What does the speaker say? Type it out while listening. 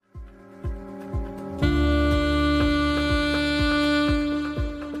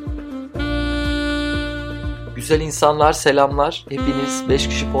Güzel insanlar, selamlar. Hepiniz 5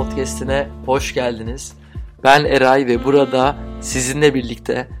 Kişi Podcast'ine hoş geldiniz. Ben Eray ve burada sizinle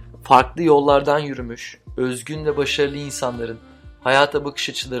birlikte farklı yollardan yürümüş, özgün ve başarılı insanların hayata bakış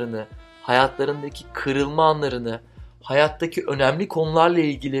açılarını, hayatlarındaki kırılma anlarını, hayattaki önemli konularla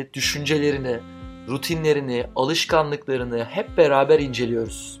ilgili düşüncelerini, rutinlerini, alışkanlıklarını hep beraber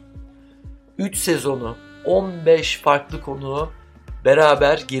inceliyoruz. 3 sezonu, 15 farklı konuğu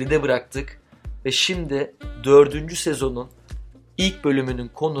beraber geride bıraktık ve şimdi 4. sezonun ilk bölümünün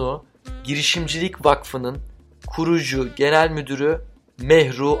konuğu Girişimcilik Vakfı'nın kurucu genel müdürü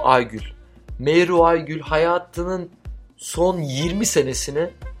Mehru Aygül. Mehru Aygül hayatının son 20 senesini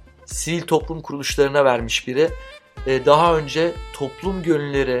sivil toplum kuruluşlarına vermiş biri. Daha önce Toplum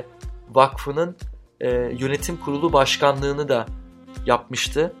Gönülleri Vakfı'nın yönetim kurulu başkanlığını da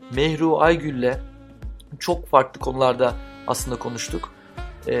yapmıştı. Mehru Aygül'le çok farklı konularda aslında konuştuk.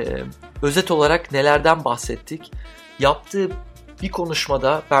 Özet olarak nelerden bahsettik? Yaptığı bir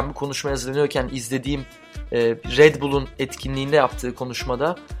konuşmada, ben bu konuşmaya hazırlanıyorken izlediğim Red Bull'un etkinliğinde yaptığı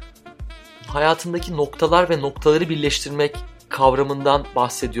konuşmada hayatındaki noktalar ve noktaları birleştirmek kavramından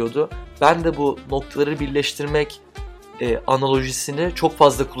bahsediyordu. Ben de bu noktaları birleştirmek analojisini çok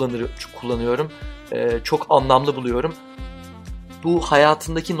fazla kullanıyorum. Çok anlamlı buluyorum. Bu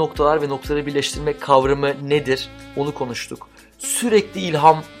hayatındaki noktalar ve noktaları birleştirmek kavramı nedir? Onu konuştuk. Sürekli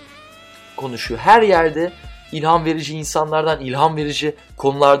ilham konuşuyor. Her yerde ilham verici insanlardan, ilham verici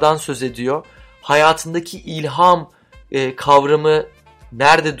konulardan söz ediyor. Hayatındaki ilham kavramı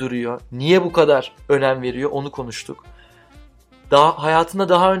nerede duruyor? Niye bu kadar önem veriyor? Onu konuştuk. Hayatında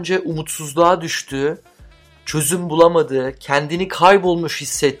daha önce umutsuzluğa düştüğü, çözüm bulamadığı, kendini kaybolmuş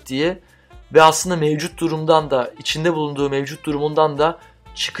hissettiği ve aslında mevcut durumdan da, içinde bulunduğu mevcut durumundan da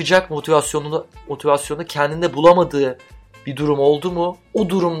çıkacak motivasyonu kendinde bulamadığı bir durum oldu mu? O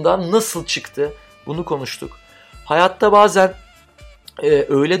durumdan nasıl çıktı? Bunu konuştuk. Hayatta bazen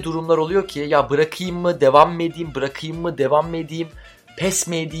öyle durumlar oluyor ki ya bırakayım mı, devam mı edeyim, bırakayım mı, devam mı edeyim, pes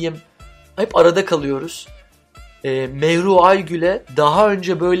mi edeyim? Hep arada kalıyoruz. Mehru Aygül'e daha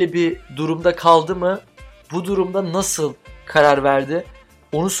önce böyle bir durumda kaldı mı? Bu durumda nasıl karar verdi?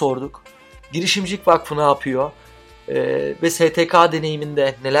 Onu sorduk. Girişimcilik Vakfı ne yapıyor? Ve STK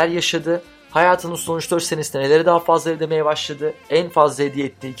deneyiminde neler yaşadı? Hayatının son 3-4 senesinde neleri daha fazla ödemeye başladı? En fazla hediye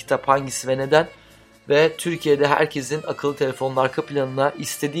ettiği kitap hangisi ve neden? Ve Türkiye'de herkesin akıllı telefonun arka planına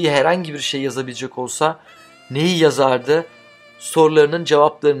istediği herhangi bir şey yazabilecek olsa neyi yazardı? Sorularının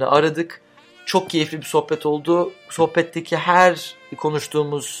cevaplarını aradık. Çok keyifli bir sohbet oldu. Sohbetteki her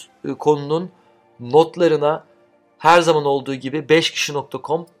konuştuğumuz konunun notlarına her zaman olduğu gibi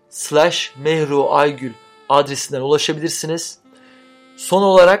 5kişi.com/Mehru Aygül adresinden ulaşabilirsiniz. Son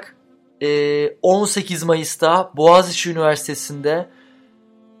olarak 18 Mayıs'ta Boğaziçi Üniversitesi'nde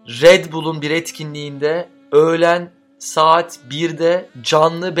Red Bull'un bir etkinliğinde öğlen saat 1'de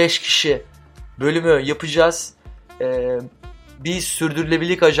canlı 5 kişi bölümü yapacağız. Bir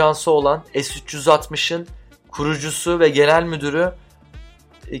sürdürülebilirlik ajansı olan S360'ın kurucusu ve genel müdürü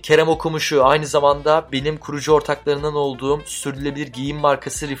Kerem Okumuş'u, aynı zamanda benim kurucu ortaklarından olduğum sürdürülebilir giyim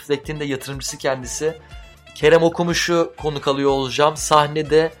markası Reflect'in de yatırımcısı kendisi. Kerem Okumuş'u konuk alıyor olacağım.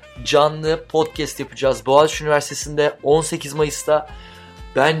 Sahnede canlı podcast yapacağız. Boğaziçi Üniversitesi'nde 18 Mayıs'ta.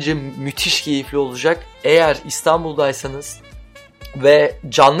 Bence müthiş keyifli olacak. Eğer İstanbul'daysanız ve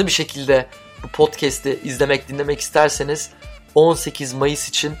canlı bir şekilde bu podcast'i izlemek, dinlemek isterseniz 18 Mayıs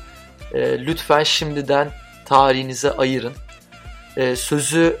için lütfen şimdiden tarihinize ayırın.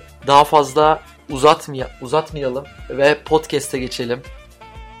 Sözü daha fazla uzatmayalım ve podcast'e geçelim.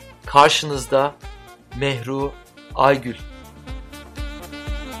 Karşınızda Mehru Aygül.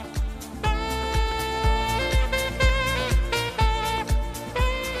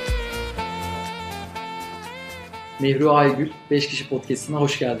 Mehru Aygül, 5 Kişi Podcast'ına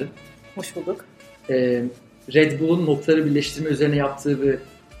hoş geldin. Hoş bulduk. Red Bull'un noktaları birleştirme üzerine yaptığı bir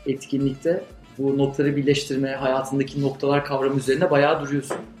etkinlikte bu noktaları birleştirme, hayatındaki noktalar kavramı üzerine bayağı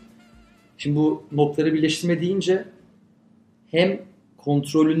duruyorsun. Şimdi bu noktaları birleştirme deyince hem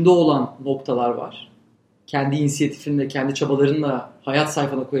kontrolünde olan noktalar var. Kendi inisiyatifinle, kendi çabalarınla hayat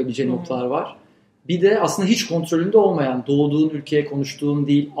sayfana koyabileceğin noktalar var. Bir de aslında hiç kontrolünde olmayan, doğduğun ülke, konuştuğun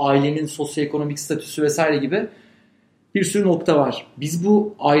dil, ailenin sosyoekonomik statüsü vesaire gibi bir sürü nokta var. Biz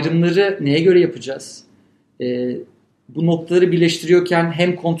bu ayrımları neye göre yapacağız? Bu noktaları birleştiriyorken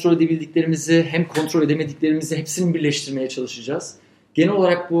hem kontrol edebildiklerimizi hem kontrol edemediklerimizi hepsini birleştirmeye çalışacağız. Genel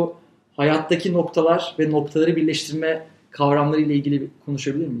olarak bu hayattaki noktalar ve noktaları birleştirme kavramları ile ilgili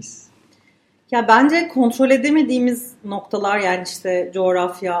konuşabilir miyiz? Ya bence kontrol edemediğimiz noktalar, yani işte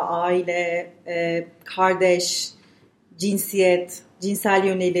coğrafya, aile, kardeş, cinsiyet, cinsel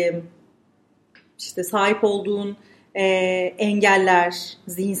yönelim, işte sahip olduğun engeller,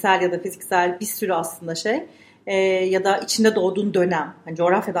 zihinsel ya da fiziksel bir sürü aslında şey ya da içinde doğduğun dönem, hani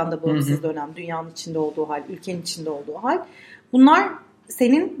coğrafyadan da bağımsız dönem, dünyanın içinde olduğu hal, ülkenin içinde olduğu hal. Bunlar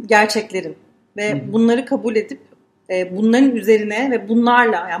senin gerçeklerin ve bunları kabul edip bunların üzerine ve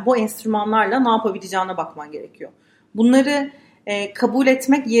bunlarla, yani bu enstrümanlarla ne yapabileceğine bakman gerekiyor. Bunları kabul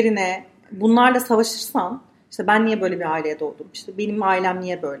etmek yerine bunlarla savaşırsan, işte ben niye böyle bir aileye doğdum, işte benim ailem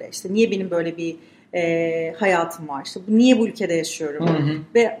niye böyle, işte niye benim böyle bir hayatım var, işte niye bu ülkede yaşıyorum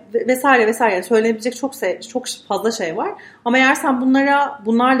ve vesaire vesaire, söylenebilecek çok fazla şey var. Ama eğer sen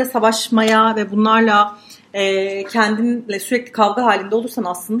bunlarla savaşmaya ve bunlarla kendinle sürekli kavga halinde olursan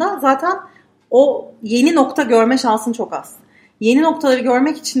aslında zaten o yeni nokta görme şansın çok az. Yeni noktaları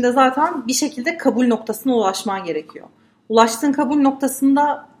görmek için de zaten bir şekilde kabul noktasına ulaşman gerekiyor. Ulaştığın kabul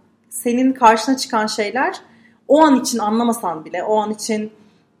noktasında senin karşına çıkan şeyler o an için anlamasan bile, o an için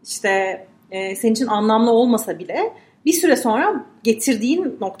işte senin için anlamlı olmasa bile bir süre sonra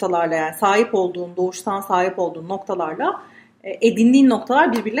getirdiğin noktalarla, yani sahip olduğun, doğuştan sahip olduğun noktalarla edindiğin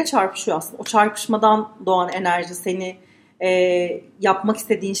noktalar birbiriyle çarpışıyor aslında. O çarpışmadan doğan enerji seni yapmak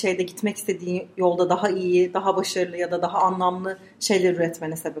istediğin şeyde, gitmek istediğin yolda daha iyi, daha başarılı ya da daha anlamlı şeyler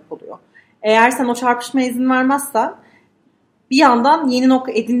üretmene sebep oluyor. Eğer sen o çarpışmaya izin vermezsen bir yandan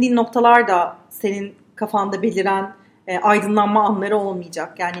edindiğin noktalar da senin kafanda beliren aydınlanma anları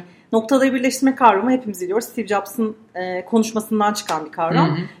olmayacak. Yani noktaları birleştirme kavramı hepimiz biliyoruz. Steve Jobs'ın konuşmasından çıkan bir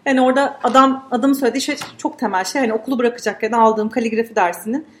kavram. Yani orada adamın söylediği şey çok temel şey. Yani okulu bırakacakken aldığım kaligrafi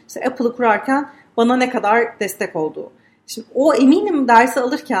dersinin işte Apple'ı kurarken bana ne kadar destek olduğu. Şimdi o eminim dersi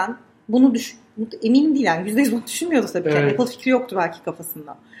alırken bunu eminim değil, yani %100 bunu düşünmüyordu tabii. Evet. Yani Apple fikri yoktu belki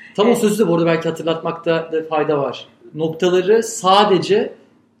kafasında. Tam o sözü de bu arada belki hatırlatmakta da fayda var. Noktaları sadece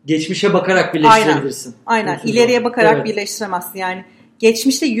geçmişe bakarak birleştirebilirsin. Aynen. İleriye bakarak birleştiremezsin. Yani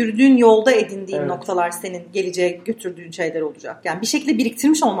geçmişte yürüdüğün yolda edindiğin noktalar senin geleceğe götürdüğün şeyler olacak. Yani bir şekilde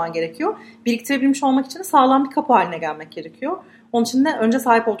biriktirmiş olman gerekiyor. Biriktirebilmiş olmak için de sağlam bir kapı haline gelmek gerekiyor. Onun için de önce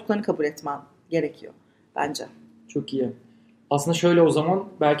sahip olduklarını kabul etmen gerekiyor bence. Çok iyi. Aslında şöyle o zaman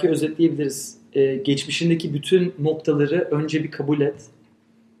belki özetleyebiliriz. Geçmişindeki bütün noktaları önce bir kabul et.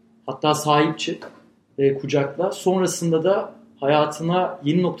 Hatta sahip çık, kucakla. Sonrasında da hayatına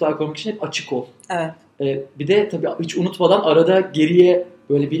yeni noktalar koymak için hep açık ol. Evet. Bir de tabii hiç unutmadan arada geriye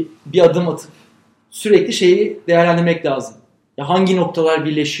böyle bir adım atıp sürekli şeyi değerlendirmek lazım. Ya hangi noktalar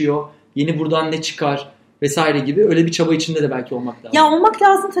birleşiyor, yeni buradan ne çıkar vesaire gibi, öyle bir çaba içinde de belki olmak lazım. Ya olmak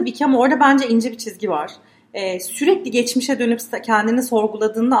lazım tabii ki, ama orada bence ince bir çizgi var. Sürekli geçmişe dönüp kendini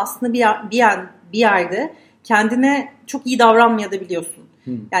sorguladığında aslında bir yerde kendine çok iyi davranmayabiliyorsun.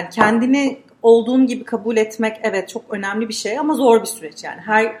 Yani kendini olduğun gibi kabul etmek evet çok önemli bir şey ama zor bir süreç yani.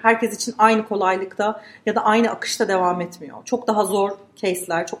 Herkes için aynı kolaylıkta ya da aynı akışta devam etmiyor. Çok daha zor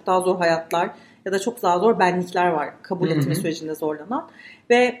case'ler, çok daha zor hayatlar ya da çok daha zor benlikler var kabul etme sürecinde zorlanan.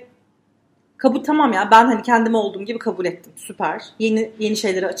 Ve kabul, tamam ya, ben hani kendimi olduğum gibi kabul ettim. Süper. Yeni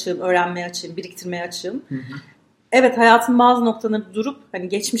şeyleri açığım, öğrenmeye açığım, biriktirmeye açığım. Evet, hayatın bazı noktalarında durup hani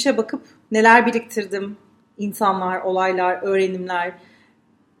geçmişe bakıp neler biriktirdim, insanlar, olaylar, öğrenimler,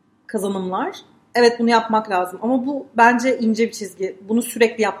 kazanımlar. Evet, bunu yapmak lazım. Ama bu bence ince bir çizgi. Bunu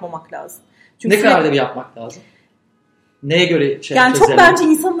sürekli yapmamak lazım. Çünkü ne kadar da bir yapmak lazım? Neye göre yani çok bence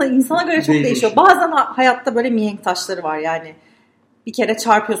insana göre çok değişiyor. Bazen hayatta böyle mihenk taşları var yani. Bir kere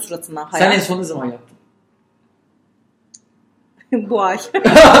çarpıyor suratına hayat. Sen en son ne zaman yaptın? Bu ay.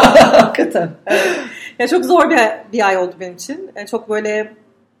 Hakikaten. Ya çok zor bir ay oldu benim için. Çok böyle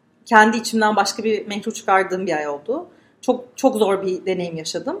kendi içimden başka bir mehru çıkardığım bir ay oldu. Çok zor bir deneyim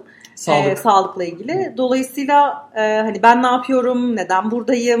yaşadım. Sağlıkla ilgili. Dolayısıyla hani ben ne yapıyorum, neden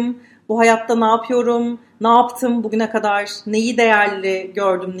buradayım, bu hayatta ne yapıyorum, ne yaptım bugüne kadar, neyi değerli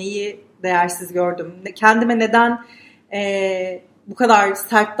gördüm, neyi değersiz gördüm, kendime neden bu kadar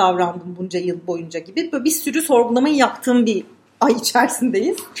sert davrandım bunca yıl boyunca gibi böyle bir sürü sorgulamayı yaptığım bir ay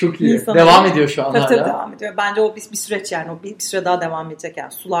içerisindeyiz. Çok iyi. Devam ediyor şu an hala. Tabii devam ediyor. Bence o bir süreç yani. O bir süre daha devam edecek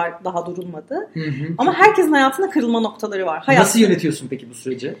yani. Sular daha durulmadı. Ama herkesin hayatında kırılma noktaları var. Nasıl yönetiyorsun peki bu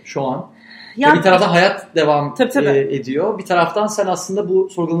süreci şu an? Ya bir taraftan hayat devam ediyor. Bir taraftan sen aslında bu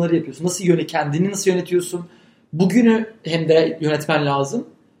sorgulamaları yapıyorsun. Kendini nasıl yönetiyorsun? Bugünü hem de yönetmen lazım.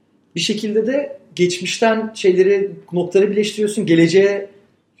 Bir şekilde de geçmişten noktaları birleştiriyorsun. Geleceğe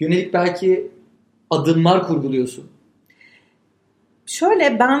yönelik belki adımlar kurguluyorsun.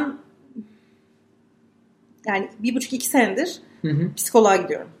 Şöyle, ben yani 1,5-2 senedir psikoloğa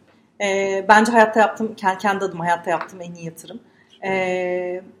gidiyorum. Bence hayatta yaptığım, kendi adıma hayatta yaptığım en iyi yatırım.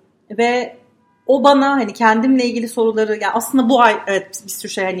 Ve o bana hani kendimle ilgili soruları, yani aslında bu ay evet bir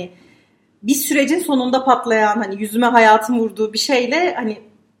sürü şey, hani bir sürecin sonunda patlayan, hani yüzüme hayatın vurduğu bir şeyle hani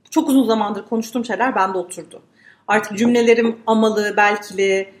çok uzun zamandır konuştuğum şeyler bende oturdu. Artık cümlelerim amalı,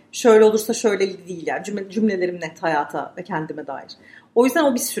 belkili, şöyle olursa şöyle değil yani. Cümlelerim net hayata ve kendime dair. O yüzden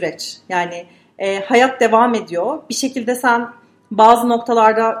o bir süreç. Yani hayat devam ediyor. Bir şekilde sen bazı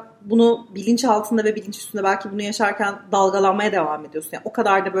noktalarda bunu bilinç altında ve bilinç üstünde belki bunu yaşarken dalgalanmaya devam ediyorsun. Yani o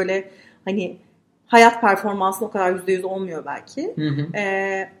kadar da böyle hani hayat performansın o kadar %100 olmuyor belki.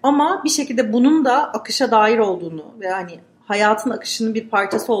 Ama bir şekilde bunun da akışa dair olduğunu ve hani hayatın akışının bir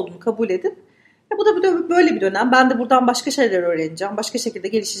parçası olduğunu kabul edip bu da böyle bir dönem. Ben de buradan başka şeyler öğreneceğim. Başka şekilde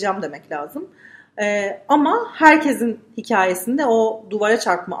gelişeceğim demek lazım. Ama herkesin hikayesinde o duvara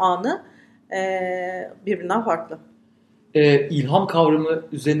çarpma anı birbirinden farklı. İlham kavramı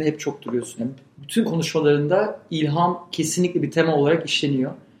üzerine hep çok duruyorsun. Yani bütün konuşmalarında ilham kesinlikle bir tema olarak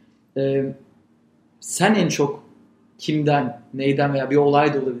işleniyor. Sen en çok kimden, neyden veya bir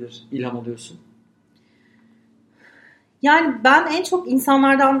olay da olabilir ilham alıyorsun? Yani ben en çok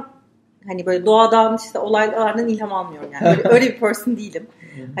insanlardan hani böyle doğadan işte olaylardan ilham almıyorum yani. Öyle bir person değilim.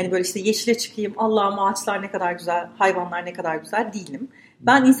 Hani böyle işte yeşile çıkayım, Allah'ım ağaçlar ne kadar güzel, hayvanlar ne kadar güzel değilim.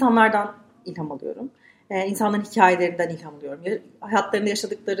 Ben insanlardan ilham alıyorum. İnsanların hikayelerinden ilham alıyorum. Hayatlarında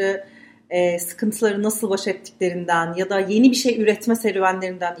yaşadıkları sıkıntıları nasıl baş ettiklerinden ya da yeni bir şey üretme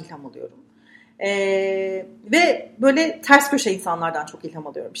serüvenlerinden ilham alıyorum. Ve böyle ters köşe insanlardan çok ilham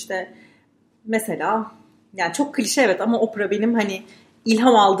alıyorum. İşte mesela yani çok klişe evet ama Oprah benim hani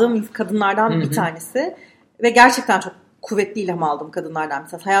ilham aldığım kadınlardan bir tanesi. Ve gerçekten çok kuvvetli ilham aldığım kadınlardan bir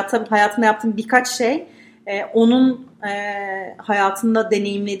tanesi. Hayatımda yaptığım birkaç şey onun hayatında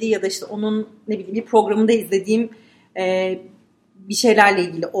deneyimlediği ya da işte onun ne bileyim bir programında izlediğim bir şeylerle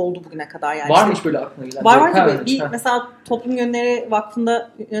ilgili oldu bugüne kadar. Yani var mı hiç böyle aklına gelen? Var gibi. Mesela Toplum Yönleri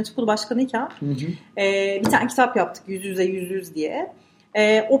Vakfı'nda yönetim kurulu başkanıyken bir tane kitap yaptık. Yüz yüz diye.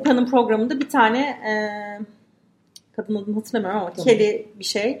 Oprah'nın programında bir tane kadın adını hatırlamıyorum ama tamam. Kelly bir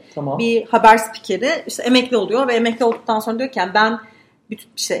şey. Tamam. Bir haber spikeri işte emekli oluyor ve emekli olduktan sonra diyor ki yani ben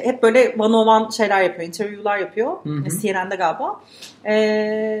işte hep böyle one-on-one şeyler yapıyor, interview'lar yapıyor. CNN'de galiba.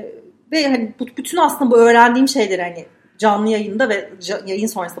 Ve hani bütün aslında bu öğrendiğim şeyleri hani canlı yayında ve yayın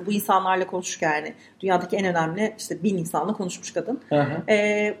sonrasında bu insanlarla konuşurken yani dünyadaki en önemli işte 1000 insanla konuşmuş kadın.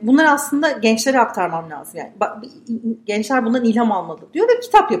 Bunlar aslında gençlere aktarmam lazım. Yani gençler bundan ilham almalı diyor ve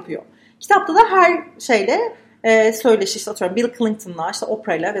kitap yapıyor. Kitapta da her şeyle söyleşi işte atıyorum Bill Clinton'la işte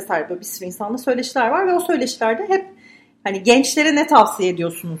Oprah'la vesaire böyle bir sürü insanla söyleşiler var ve o söyleşilerde hep hani gençlere ne tavsiye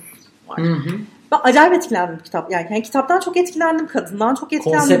ediyorsunuz var. Ben acayip etkilendim bu kitap. Yani kitaptan çok etkilendim, kadından çok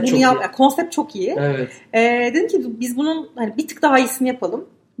etkilendim. Konsept çok iyi. Evet. Dedim ki biz bunun hani bir tık daha iyisini yapalım.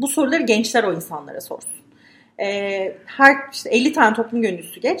 Bu soruları gençler o insanlara sorsun. Her işte 50 tane toplum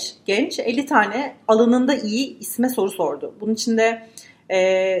gönüllüsü genç 50 tane alanında iyi isme soru sordu. Bunun içinde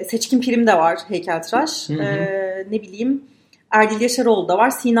Seçkin Prim de var, heykeltıraş. Ne bileyim Erdil Yaşaroğlu da var,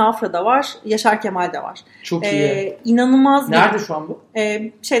 Sina Afra da var, Yaşar Kemal de var. Çok iyi. İnanılmaz. Nerede şu an bu?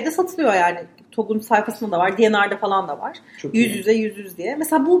 Şeyde satılıyor yani. TOG'un sayfasında da var, DNR'da falan da var. Çok yüz diye.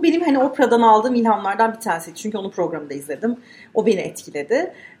 Mesela bu benim hani Oprah'dan aldığım ilhamlardan bir tanesiydi. Çünkü onun programında izledim. O beni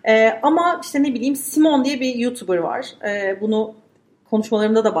etkiledi. Ama işte ne bileyim Simon diye bir YouTuber var. Bunu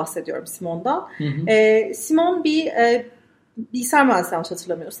konuşmalarımda da bahsediyorum Simon'dan. Simon bir bilgisayar mühendisi yanlış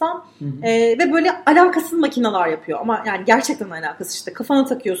hatırlamıyorsam ve böyle alakasız makineler yapıyor ama yani gerçekten alakasız işte kafana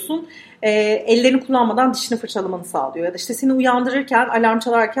takıyorsun ellerini kullanmadan dişini fırçalamanı sağlıyor ya da işte seni uyandırırken alarm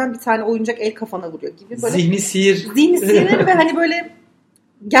çalarken bir tane oyuncak el kafana vuruyor gibi böyle zihni sihir ve hani böyle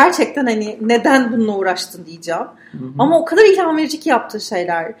gerçekten hani neden bununla uğraştın diyeceğim ama o kadar ilham verici ki yaptığı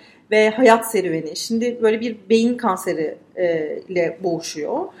şeyler ve hayat serüveni. Şimdi böyle bir beyin kanseri ile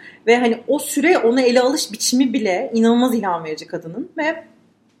boğuşuyor. Ve hani o süre ona ele alış biçimi bile inanılmaz ilham verici kadının. Ve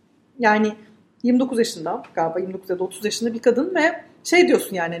yani 29 yaşında galiba 29 ya da 30 yaşında bir kadın ve şey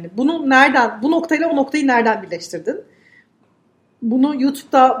diyorsun yani hani bunu nereden, bu noktayla o noktayı nereden birleştirdin? Bunu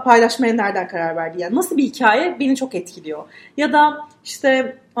YouTube'da paylaşmaya nereden karar verdi? Yani nasıl bir hikaye beni çok etkiliyor. Ya da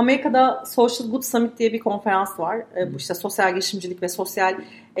işte Amerika'da Social Good Summit diye bir konferans var. Bu işte sosyal girişimcilik ve sosyal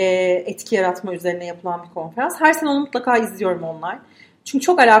etki yaratma üzerine yapılan bir konferans. Her sene onu mutlaka izliyorum online. Çünkü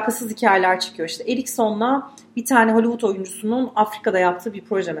çok alakasız hikayeler çıkıyor. İşte Ericsson'la bir tane Hollywood oyuncusunun Afrika'da yaptığı bir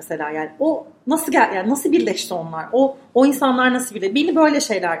proje mesela. Yani o nasıl yani nasıl birleşti onlar? O insanlar nasıl birleşti? Beni böyle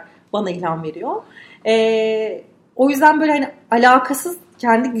şeyler bana ilham veriyor. O yüzden böyle hani alakasız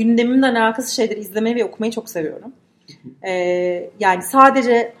kendi gündemimden alakasız şeyleri izlemeyi ve okumayı çok seviyorum. Yani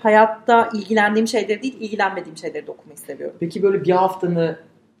sadece hayatta ilgilendiğim şeyleri değil, ilgilenmediğim şeyleri de okumayı seviyorum. Peki böyle bir haftanı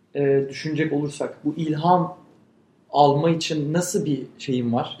düşünecek olursak bu ilham alma için nasıl bir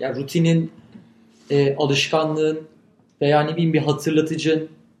şeyin var? Yani rutinin, alışkanlığın veya ne bileyim bir hatırlatıcın,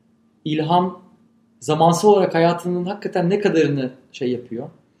 ilham zamansal olarak hayatının hakikaten ne kadarını şey yapıyor?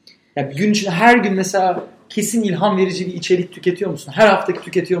 Yani bir gün içinde her gün mesela kesin ilham verici bir içerik tüketiyor musun? Her hafta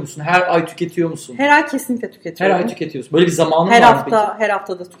tüketiyor musun? Her ay tüketiyor musun? Her ay kesinlikle tüketiyorum. Her ay tüketiyorsun. Böyle bir zamanın var mı peki? Her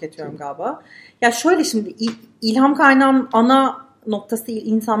hafta da tüketiyorum galiba. Ya şöyle şimdi ilham kaynağının ana noktası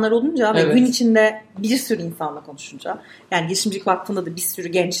insanlar olunca ve gün içinde bir sürü insanla konuşunca, yani Girişimcilik Vakfı'nda da bir sürü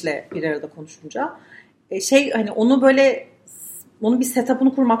gençle bir arada konuşunca hani onun bir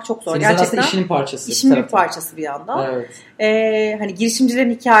setup'ını kurmak çok zor. Senin gerçekten işinin parçası. İşin bir parçası bir yandan. Evet. Hani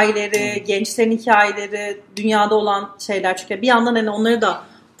girişimcilerin hikayeleri, gençlerin hikayeleri, dünyada olan şeyler, çünkü bir yandan hani onları da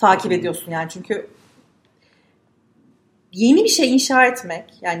takip ediyorsun yani, çünkü yeni bir şey inşa etmek,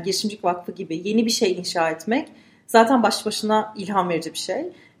 yani Girişimcilik Vakfı gibi yeni bir şey inşa etmek zaten başlı başına ilham verici bir şey.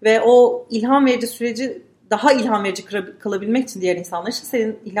 Ve o ilham verici süreci daha ilham verici kılabilmek için diğer insanlar için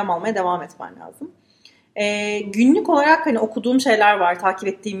senin ilham almaya devam etmen lazım. Günlük olarak hani okuduğum şeyler var, takip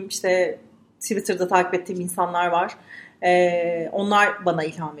ettiğim, işte Twitter'da takip ettiğim insanlar var. Onlar bana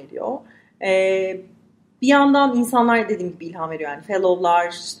ilham veriyor. Bir yandan insanlar dediğim gibi ilham veriyor, yani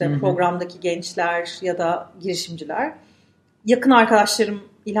fellow'lar, işte programdaki gençler ya da girişimciler. Yakın arkadaşlarım,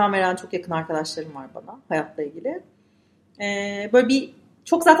 ilham veren çok yakın arkadaşlarım var bana hayatla ilgili. Böyle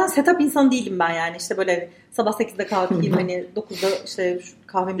çok zaten setup insanı değilim ben, yani işte böyle sabah 8'de kalkayım hani 9'da işte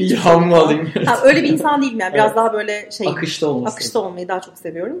kahvemi içeyim. İlham mı alayım? Öyle bir insan değilim yani, biraz daha böyle akışta olmayı daha çok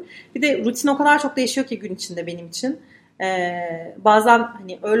seviyorum. Bir de rutin o kadar çok değişiyor ki gün içinde benim için. Bazen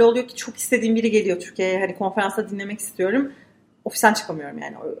hani öyle oluyor ki çok istediğim biri geliyor Türkiye'ye, hani konferansta dinlemek istiyorum. Ofisten çıkamıyorum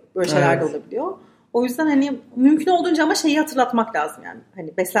yani, böyle şeyler de olabiliyor. O yüzden hani mümkün olduğunca ama şeyi hatırlatmak lazım yani.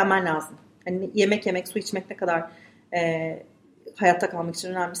 Hani beslenmen lazım. Hani yemek yemek, su içmek ne kadar hayatta kalmak için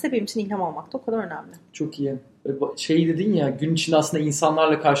önemliyse, benim için ilham almak da o kadar önemli. Çok iyi. Şey dedin ya, gün içinde aslında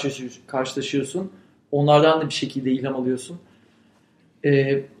insanlarla karşılaşıyorsun. Onlardan da bir şekilde ilham alıyorsun.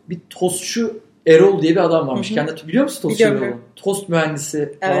 Bir tostçu Erol diye bir adam varmış. Kendi biliyor musun tostçu Erol'u? Tost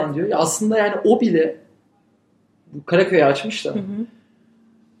mühendisi falan diyor. Ya aslında yani o bile bu Karaköy'ü açmış da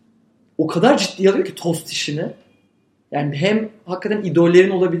o kadar ciddiye alıyor ki tost işini. Yani hem hakikaten idollerin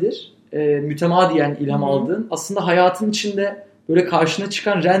olabilir, mütemadiyen ilham aldığın, aslında hayatın içinde böyle karşına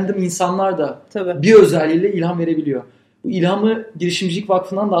çıkan random insanlar da bir özelliğiyle ilham verebiliyor. Bu ilhamı Girişimcilik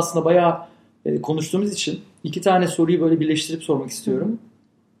Vakfı'ndan da aslında bayağı konuştuğumuz için 2 tane soruyu böyle birleştirip sormak istiyorum.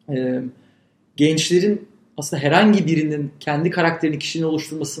 Gençlerin aslında herhangi birinin kendi karakterini, kişiliğini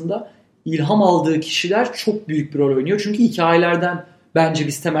oluşturmasında ilham aldığı kişiler çok büyük bir rol oynuyor. Çünkü hikayelerden bence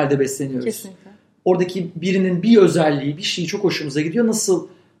biz temelde besleniyoruz. Kesinlikle. Oradaki birinin bir özelliği, bir şeyi çok hoşumuza gidiyor. Nasıl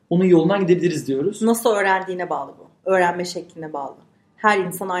onun yolundan gidebiliriz diyoruz. Nasıl öğrendiğine bağlı bu. Öğrenme şekline bağlı. Her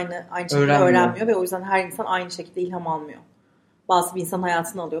insan aynı şekilde öğrenmiyor ve o yüzden her insan aynı şekilde ilham almıyor. Bazı bir insan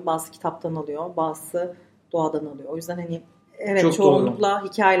hayatını alıyor, bazı kitaptan alıyor, bazı doğadan alıyor. O yüzden hani evet, çoğunlukla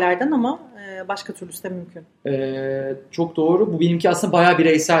hikayelerden ama başka türlüsü de mümkün. Çok doğru. Bu benimki aslında bayağı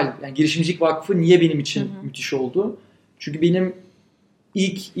bireysel. Yani Girişimcilik Vakfı niye benim için müthiş oldu? Çünkü benim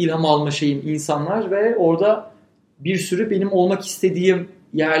ilk ilham alma şeyim insanlar ve orada bir sürü benim olmak istediğim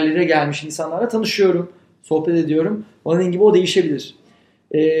yerlere gelmiş insanlarla tanışıyorum, sohbet ediyorum. Bana dediğim gibi o değişebilir.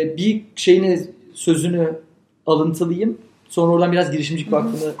 Bir sözünü alıntılayayım. Sonra oradan biraz Girişimcilik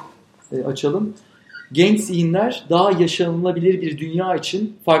Vakfı'nı açalım. Genç zihinler daha yaşanılabilir bir dünya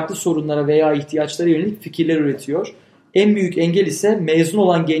için farklı sorunlara veya ihtiyaçlara yönelik fikirler üretiyor. En büyük engel ise mezun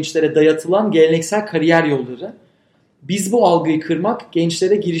olan gençlere dayatılan geleneksel kariyer yolları. Biz bu algıyı kırmak,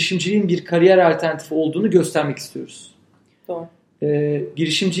 gençlere girişimciliğin bir kariyer alternatifi olduğunu göstermek istiyoruz. Doğru.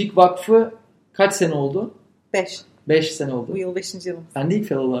 Girişimcilik Vakfı kaç sene oldu? 5. 5 sene oldu. Bu yıl 5. yılım. Ben de ilk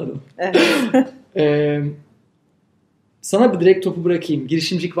fellow'lardım. Evet. Sana bir direkt topu bırakayım.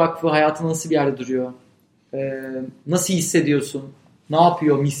 Girişimcilik Vakfı hayatında nasıl bir yerde duruyor? Nasıl hissediyorsun? Ne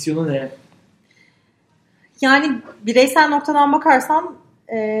yapıyor? Misyonu ne? Yani bireysel noktadan bakarsan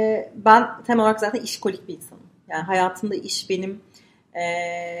ben temel olarak zaten işkolik bir insanım. Yani hayatımda iş benim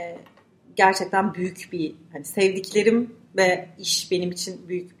gerçekten büyük bir, hani sevdiklerim ve iş benim için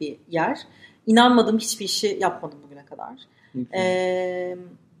büyük bir yer. İnanmadığım hiçbir işi yapmadım bugüne kadar.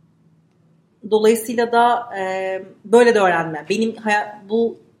 Dolayısıyla da böyle de öğrenme. Benim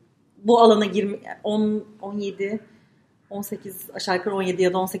bu alana girme 17 18 aşağı yukarı 17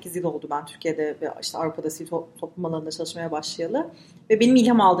 ya da 18 yıl oldu ben Türkiye'de ve işte Avrupa'da sivil toplum alanında çalışmaya başlayalı. Ve benim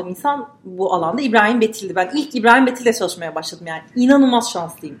ilham aldığım insan bu alanda İbrahim Betil'di. Ben ilk İbrahim Betil'le çalışmaya başladım. Yani inanılmaz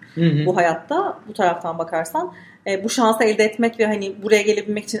şanslıyım bu hayatta, bu taraftan bakarsan. Bu şansı elde etmek ve hani buraya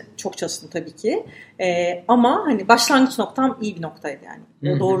gelebilmek için çok çalıştım tabii ki. Ama hani başlangıç noktam iyi bir noktaydı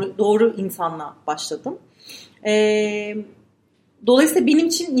yani. Doğru insanla başladım. Dolayısıyla benim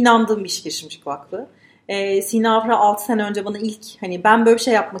için inandığım bir iş Girişimcilik Vakfı. Sina Afra 6 sene önce bana ilk hani ben böyle bir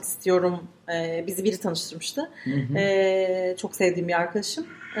şey yapmak istiyorum, bizi biri tanıştırmıştı. Çok sevdiğim bir arkadaşım.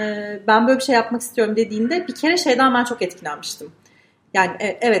 ben böyle bir şey yapmak istiyorum dediğinde bir kere şeyden ben çok etkilenmiştim. Yani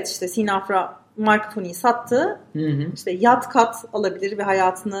evet işte Sina Afra Marconi'yi sattı. İşte yat kat alabilir ve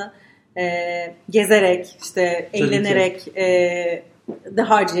hayatını gezerek, işte eğlenerek de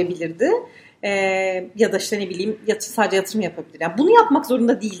harcayabilirdi. Ya da işte ne bileyim sadece yatırım yapabilir. Yani bunu yapmak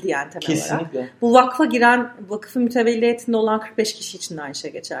zorunda değildi yani temel Kesinlikle. olarak. Bu vakfa giren, vakıfın mütevelliyetinde olan 45 kişi için de aynı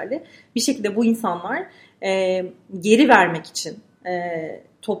şey geçerli. Bir şekilde bu insanlar geri vermek için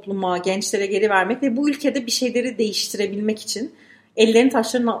topluma, gençlere geri vermek ve bu ülkede bir şeyleri değiştirebilmek için ellerini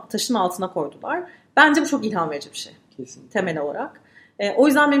taşın altına koydular. Bence bu çok ilham verici bir şey. Kesinlikle. Temel olarak. O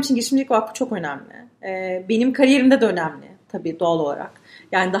yüzden benim için Girişimcilik Vakfı çok önemli. Benim kariyerimde de önemli tabii doğal olarak.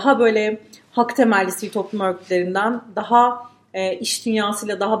 Yani daha böyle hak temelli sivil toplum örgütlerinden daha iş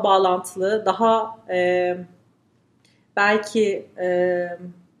dünyasıyla daha bağlantılı, daha belki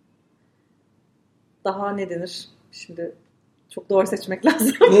daha ne denir? Şimdi çok doğru seçmek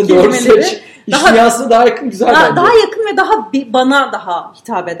lazım. Doğru seç. İş dünyasına daha yakın, güzel bence. Daha yakın ve bana daha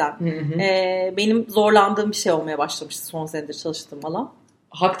hitap eden. Benim zorlandığım bir şey olmaya başlamıştı son senedir çalıştığım alan.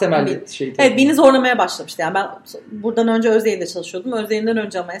 Hak temelli şey. Evet, beni zorlamaya başlamıştı. Yani ben buradan önce Özyeğin'de çalışıyordum. Özyeğin'den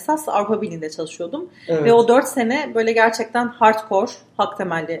önce ama esas Avrupa Birliği'nde çalışıyordum. Evet. Ve o 4 sene böyle gerçekten hardcore hak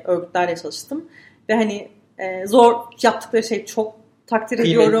temelli örgütlerle çalıştım. Ve hani zor yaptıkları şey çok takdir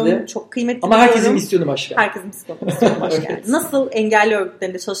ediyorum. Çok kıymetli. Ama herkesin misyonu başka. Herkesin misyonu başka. Evet. Nasıl engelli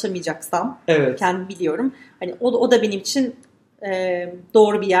örgütlerinde çalışamayacaksam kendim biliyorum. Hani o da benim için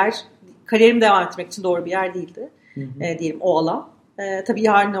doğru bir yer. Kariyerimi devam etmek için doğru bir yer değildi. Diyelim o alan. Tabii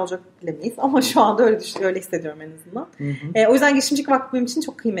yarın ne olacak bilemeyiz ama şu anda öyle hissediyorum en azından. O yüzden Girişimcilik Vakfı benim için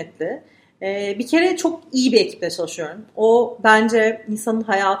çok kıymetli. Bir kere çok iyi bir ekiple çalışıyorum. O bence insanın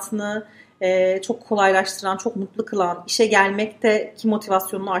hayatını çok kolaylaştıran, çok mutlu kılan, işe gelmekteki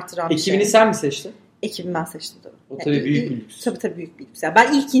motivasyonunu artıran bir şey. Ekibini sen mi seçtin? Ekibimi ben seçtim tabii. O tabii büyük bir lüks. Tabii büyük bir lüks. Yani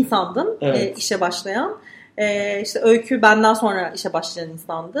ben ilk insandım işe başlayan. İşte Öykü benden sonra işe başlayan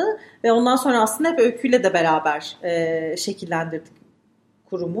insandı. Ve ondan sonra aslında hep Öykü'yle de beraber şekillendirdik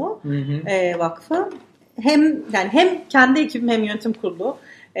kurumu, vakfı. Hem kendi ekibim hem yönetim kurulu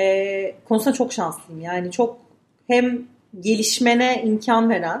konusunda çok şanslıyım. Yani çok hem gelişmene imkan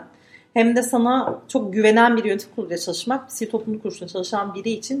veren hem de sana çok güvenen bir yönetim kuruluyla çalışmak, sivil toplum kuruluşunda çalışan biri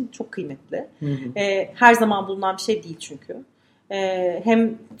için çok kıymetli. Her zaman bulunan bir şey değil çünkü.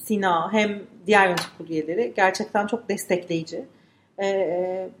 Hem Sina hem diğer yönetim kurulu üyeleri gerçekten çok destekleyici.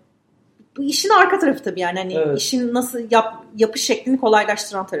 Bu işin arka tarafı tabii yani hani işin nasıl yapış şeklini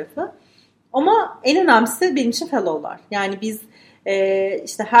kolaylaştıran tarafı. Ama en önemlisi benim için fellow'lar. Yani biz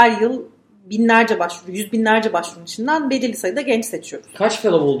işte her yıl binlerce başvuru, yüz binlerce başvurun içinden belirli sayıda genç seçiyoruz. Kaç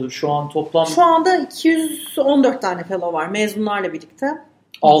fellow oldu şu an toplam? Şu anda 214 tane fellow var mezunlarla birlikte.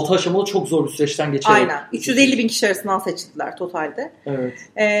 6 aşamalı çok zor bir süreçten geçerek. Aynen. 350 bin kişi arasından seçildiler totalde. Evet.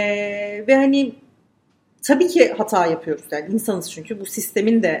 Ve hani tabii ki hata yapıyoruz. Yani insanız çünkü bu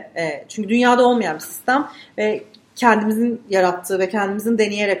sistemin de çünkü dünyada olmayan bir sistem ve kendimizin yarattığı ve kendimizin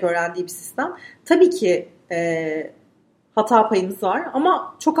deneyerek öğrendiği bir sistem. Tabii ki hata payımız var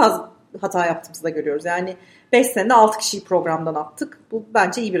ama çok az hata yaptığımızı da görüyoruz. Yani 5 senede 6 kişiyi programdan attık. Bu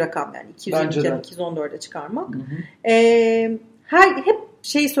bence iyi bir rakam yani. 222'den 214'e çıkarmak. Hep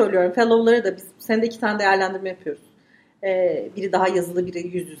söylüyorum. Fellow'lara da biz senede 2 tane değerlendirme yapıyoruz. Biri daha yazılı, biri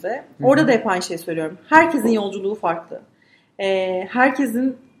yüz yüze. Orada da hep aynı şeyi söylüyorum. Herkesin yolculuğu farklı.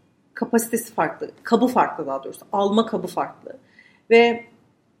 Herkesin kapasitesi farklı. Kabı farklı daha doğrusu. Alma kabı farklı. Ve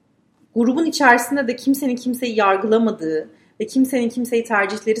grubun içerisinde de kimsenin kimseyi yargılamadığı ve kimsenin kimseyi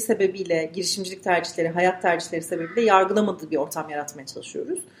tercihleri sebebiyle, girişimcilik tercihleri, hayat tercihleri sebebiyle yargılamadığı bir ortam yaratmaya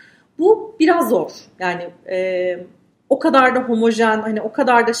çalışıyoruz. Bu biraz zor. Yani o kadar da homojen, hani o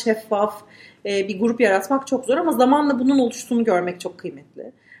kadar da şeffaf bir grup yaratmak çok zor ama zamanla bunun oluştuğunu görmek çok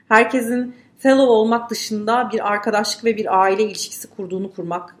kıymetli. Herkesin fellow olmak dışında bir arkadaşlık ve bir aile ilişkisi kurduğunu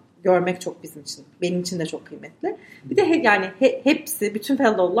görmek çok benim için de çok kıymetli. Bir de hepsi, bütün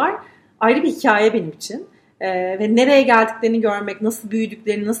fellow'lar ayrı bir hikaye benim için. Ve nereye geldiklerini görmek, nasıl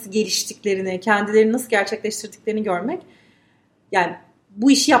büyüdüklerini, nasıl geliştiklerini, kendilerini nasıl gerçekleştirdiklerini görmek. Yani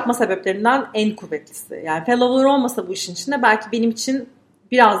bu işi yapma sebeplerinden en kuvvetlisi. Yani fellow'lar olmasa bu işin içinde belki benim için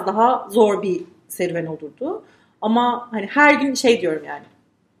biraz daha zor bir serüven olurdu. Ama hani her gün diyorum yani.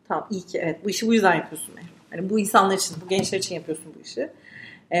 Tamam iyi ki evet bu işi bu yüzden yapıyorsun Mehru. Hani bu insanlar için, bu gençler için yapıyorsun bu işi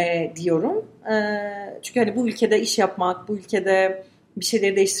diyorum. Çünkü hani bu ülkede iş yapmak, bu ülkede bir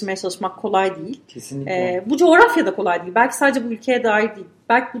şeyleri değiştirmeye çalışmak kolay değil. Kesinlikle. Bu coğrafyada kolay değil. Belki sadece bu ülkeye dair değil.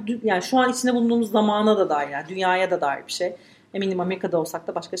 Belki yani şu an içinde bulunduğumuz zamana da dair, yani dünyaya da dair bir şey. Eminim Amerika'da olsak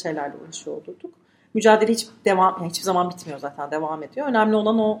da başka şeylerle uğraşıyor olurduk. Mücadele hiçbir zaman bitmiyor zaten, devam ediyor. Önemli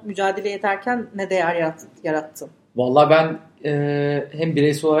olan o mücadele ederken ne değer yarattın. Vallahi ben hem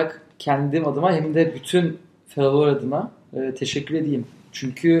bireysel olarak kendim adıma hem de bütün fellowlar adına teşekkür edeyim.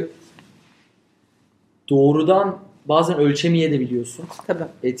 Çünkü doğrudan bazen ölçemeyebiliyorsun Tabii.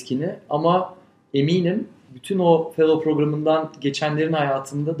 etkini ama eminim bütün o fellow programından geçenlerin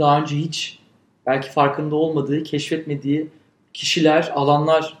hayatında daha önce hiç belki farkında olmadığı, keşfetmediği kişiler,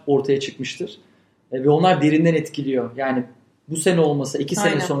 alanlar ortaya çıkmıştır. Ve onlar derinden etkiliyor. Yani bu sene olmasa 2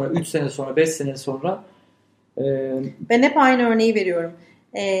 sene sonra, 3 sene sonra, 5 sene sonra. Ben hep aynı örneği veriyorum.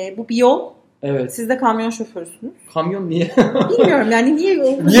 Bu bir yol. Evet. Siz de kamyon şoförüsünüz. Kamyon niye? Bilmiyorum yani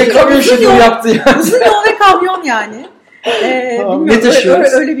niye? Niye kamyon şoförü yaptı yani? Uzun yol ve kamyon yani. Tamam, ne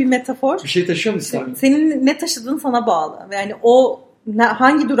taşıyoruz? Öyle bir metafor. Bir şey taşıyor musun sen? Senin ne taşıdığın sana bağlı. Yani o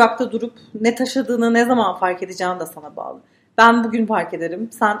hangi durakta durup ne taşıdığını ne zaman fark edeceğin de sana bağlı. Ben bugün fark ederim.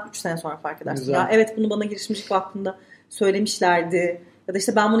 Sen 3 sene sonra fark edersin. Güzel. Ya evet bunu bana girişimcilik vaktinde söylemişlerdi. Ya da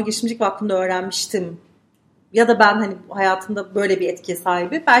işte ben bunu girişimcilik vaktinde öğrenmiştim. Ya da ben hani hayatımda böyle bir etkiye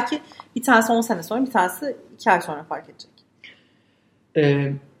sahibi. Belki bir tanesi 10 sene sonra, bir tanesi 2 ay sonra fark edecek.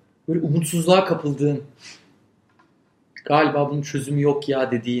 Böyle umutsuzluğa kapıldığın, galiba bunun çözümü yok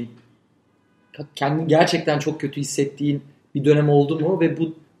ya dediğin, kendini gerçekten çok kötü hissettiğin bir dönem oldu mu ve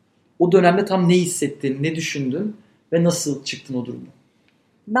o dönemde tam ne hissettin, ne düşündün ve nasıl çıktın o durumda?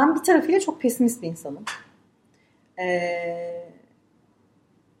 Ben bir tarafıyla çok pesimist bir insanım.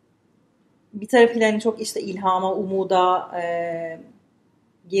 Bir tarafıyla hani çok işte ilhama, umuda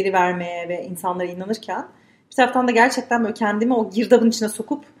geri vermeye ve insanlara inanırken bir taraftan da gerçekten böyle kendimi o girdabın içine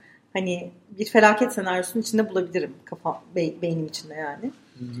sokup hani bir felaket senaryosunun içinde bulabilirim beynim içinde yani.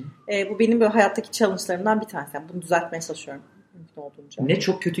 Bu benim böyle hayattaki challenge'larımdan bir tanesi. Yani bunu düzeltmeye çalışıyorum mümkün olduğunca. Ne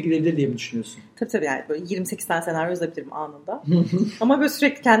çok kötü gidebilir diye mi düşünüyorsun? Tabii yani böyle 28 tane senaryo yazabilirim anında. Ama böyle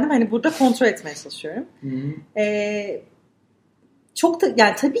sürekli kendim hani burada kontrol etmeye çalışıyorum. Çok da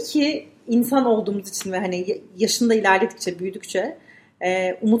yani tabii ki insan olduğumuz için ve hani yaşında ilerledikçe, büyüdükçe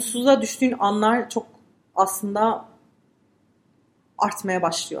umutsuzluğa düştüğün anlar çok aslında artmaya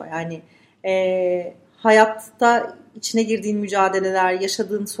başlıyor. Yani hayatta içine girdiğin mücadeleler,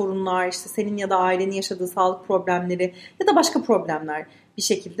 yaşadığın sorunlar, işte senin ya da ailenin yaşadığı sağlık problemleri ya da başka problemler bir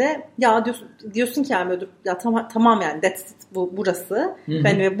şekilde ya diyorsun ki yani ya tamam yani burası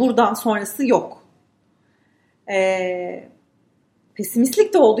ve buradan sonrası yok.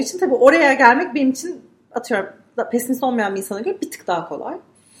 Pesimistlik de olduğu için tabii oraya gelmek benim için atıyorum pesimist olmayan bir insana göre bir tık daha kolay.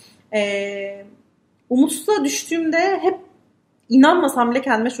 Umutsuzluğa düştüğümde hep inanmasam bile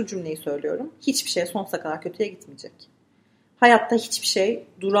kendime şu cümleyi söylüyorum. Hiçbir şey sonsuza kadar kötüye gitmeyecek. Hayatta hiçbir şey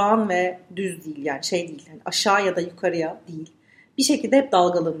durağan ve düz değil yani şey değil. Yani aşağı ya da yukarıya değil. Bir şekilde hep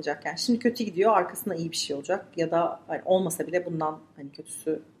dalgalanacak. Yani şimdi kötü gidiyor arkasında iyi bir şey olacak. Ya da hani olmasa bile bundan hani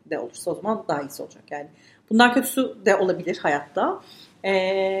kötüsü de olursa o zaman daha iyisi olacak. Yani bundan kötüsü de olabilir hayatta.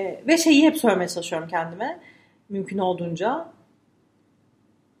 Ve şeyi hep söylemeye çalışıyorum kendime. Mümkün olduğunca.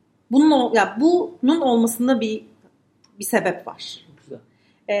 Bunun olmasında bir sebep var. Güzel.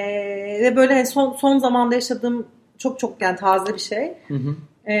 Ve böyle son zamanda yaşadığım çok yani taze bir şey.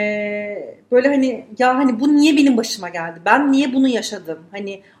 Böyle hani ya hani bu niye benim başıma geldi? Ben niye bunu yaşadım?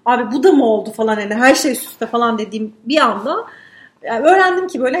 Hani abi bu da mı oldu falan hani her şey üst üste falan dediğim bir anda yani öğrendim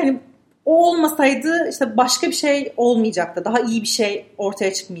ki böyle hani o olmasaydı işte başka bir şey olmayacaktı. Daha iyi bir şey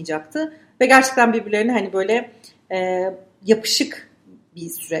ortaya çıkmayacaktı. Ve gerçekten birbirlerine hani böyle yapışık bir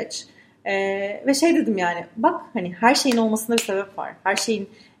süreç. Ve şey dedim yani bak hani her şeyin olmasında bir sebep var. Her şeyin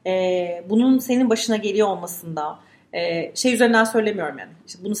bunun senin başına geliyor olmasında şey üzerinden söylemiyorum yani.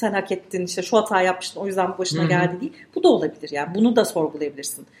 İşte bunu sen hak ettin, işte şu hatayı yapmıştın o yüzden bu başına geldi değil. Bu da olabilir yani. Bunu da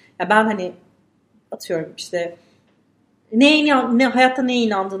sorgulayabilirsin. Ya ben hani atıyorum işte hayatta neye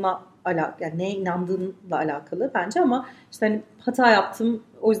inandığına yani neye inandığınla alakalı bence ama işte hani hata yaptım.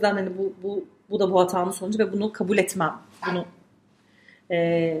 O yüzden hani bu da bu hatanın sonucu ve bunu kabul etmem. Bunu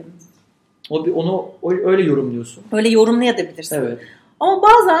onu öyle yorumluyorsun. Öyle yorumlayabilirsin. Evet. Ama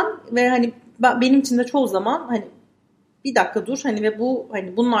bazen ve hani benim için de çoğu zaman hani bir dakika dur hani ve bu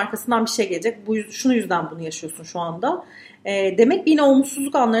hani bunun arkasından bir şey gelecek. Şunu yüzden bunu yaşıyorsun şu anda. Demek yine o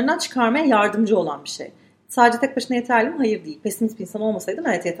mutsuzluk anlarından çıkarmaya yardımcı olan bir şey. Sadece tek başına yeterli mi? Hayır değil. Pesimist bir insan olmasaydım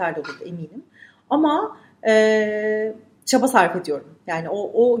evet yeterli olurdu eminim. Ama çaba sarf ediyorum. Yani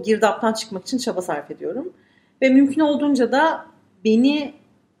o girdaptan çıkmak için çaba sarf ediyorum. Ve mümkün olduğunca da beni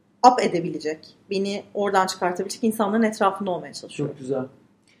up edebilecek, beni oradan çıkartabilecek insanların etrafında olmaya çalışıyorum. Çok güzel.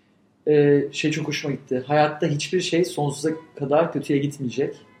 Çok hoşuma gitti. Hayatta hiçbir şey sonsuza kadar kötüye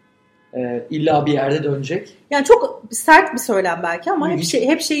gitmeyecek. İlla bir yerde dönecek. Yani çok sert bir söylem belki ama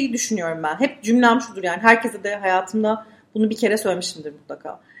hep şeyi düşünüyorum ben. Hep cümlem şudur yani herkese de hayatımda bunu bir kere söylemişimdir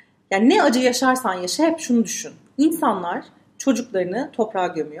mutlaka. Yani ne acı yaşarsan yaşa hep şunu düşün. İnsanlar çocuklarını toprağa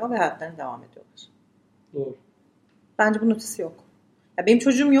gömüyor ve hayatlarına devam ediyorlar. Doğru. Bence bunun ötesi yok. Ya benim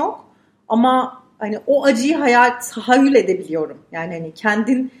çocuğum yok ama hani o acıyı tahayyül edebiliyorum. Yani hani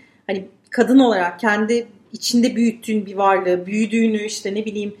kendin hani kadın olarak kendi içinde büyüttüğün bir varlığı, büyüdüğünü işte ne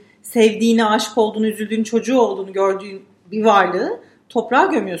bileyim sevdiğini, aşık olduğunu, üzüldüğün çocuğu olduğunu gördüğün bir varlığı toprağa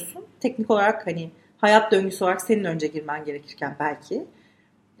gömüyorsun. Teknik olarak hani hayat döngüsü olarak senin önce girmen gerekirken belki.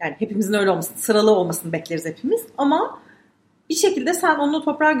 Yani hepimizin öyle olmasını, sıralı olmasını bekleriz hepimiz. Ama bir şekilde sen onu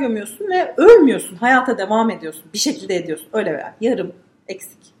toprağa gömüyorsun ve ölmüyorsun. Hayata devam ediyorsun. Bir şekilde ediyorsun. Öyle veya yarım,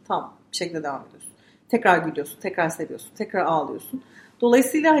 eksik. Tamam. Bir şekilde devam ediyorsun. Tekrar gülüyorsun. Tekrar seviyorsun. Tekrar ağlıyorsun.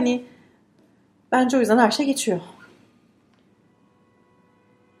 Dolayısıyla hani bence o yüzden her şey geçiyor.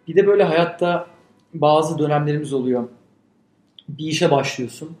 Bir de böyle hayatta bazı dönemlerimiz oluyor. Bir işe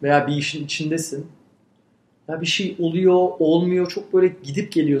başlıyorsun veya bir işin içindesin. Ya bir şey oluyor, olmuyor. Çok böyle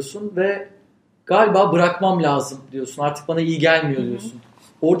gidip geliyorsun ve galiba bırakmam lazım diyorsun. Artık bana iyi gelmiyor diyorsun.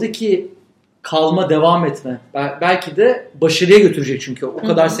 Oradaki kalma, devam etme. Belki de başarıya götürecek çünkü. O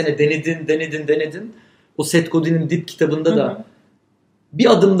kadar sene denedin. O Seth Godin'in Dip kitabında da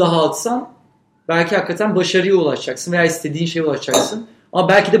bir adım daha atsan belki hakikaten başarıya ulaşacaksın veya istediğin şeye ulaşacaksın. Ama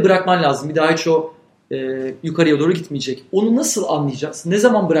belki de bırakman lazım. Bir daha hiç o yukarıya doğru gitmeyecek. Onu nasıl anlayacağız? Ne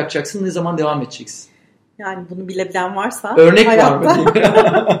zaman bırakacaksın, ne zaman devam edeceksin? Yani bunu bilebilen varsa örnek hayatta... var mı?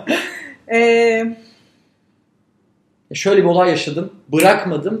 Şöyle bir olay yaşadım.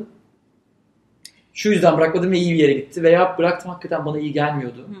 Bırakmadım. Şu yüzden bırakmadım ve iyi bir yere gitti. Veya bıraktım hakikaten bana iyi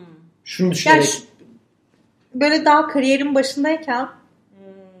gelmiyordu. Şunu düşünerek. Yani böyle daha kariyerin başındayken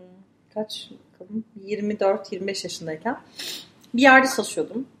 24-25 yaşındayken bir yerde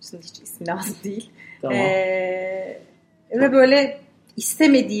çalışıyordum. Şimdi hiç isim lazım değil. Tamam. Ve böyle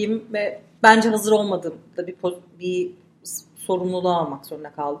istemediğim ve bence hazır olmadığım da bir sorumluluğu almak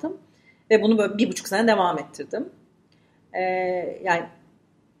zorunda kaldım. Ve bunu böyle 1,5 sene devam ettirdim. Yani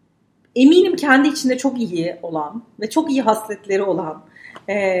eminim kendi içinde çok iyi olan ve çok iyi hasletleri olan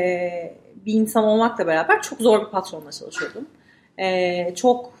bir insan olmakla beraber çok zor bir patronla çalışıyordum.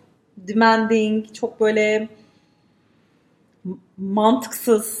 Çok demanding, çok böyle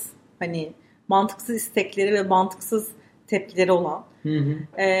mantıksız istekleri ve mantıksız tepkileri olan.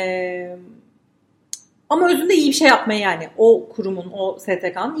 Ama özünde iyi bir şey yapmaya, yani o kurumun, o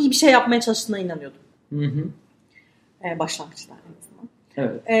STK'nın iyi bir şey yapmaya çalıştığına inanıyordum. Başlangıçta en azından.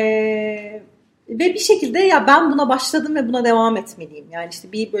 Evet. Ve bir şekilde ya ben buna başladım ve buna devam etmeliyim. Yani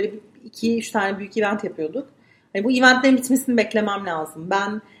işte böyle 2-3 tane büyük event yapıyorduk. Yani bu eventlerin bitmesini beklemem lazım.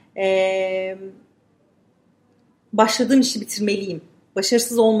 Ben başladığım işi bitirmeliyim.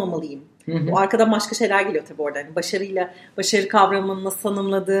 Başarısız olmamalıyım. Bu arkadan başka şeyler geliyor tabii orada. Yani başarı kavramını nasıl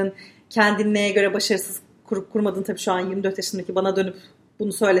tanımladığın, kendin neye göre başarısız kurup kurmadığın, tabii şu an 24 yaşındaki bana dönüp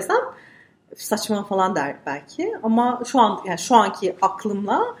bunu söylesem saçma falan der belki. Ama şu anki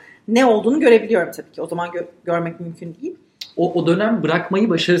aklımla ne olduğunu görebiliyorum tabii ki. O zaman görmek mümkün değil. O dönem bırakmayı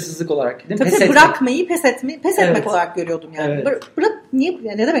başarısızlık olarak, değil mi? Tabii bırakmayı pes etmek olarak görüyordum yani. Evet. Niye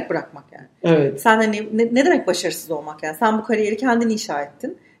yani, ne demek bırakmak yani? Evet. Sen hani ne demek başarısız olmak yani? Sen bu kariyeri kendin inşa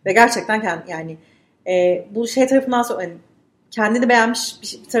ettin ve gerçekten yani bu şey tarafından sonra hani kendini beğenmiş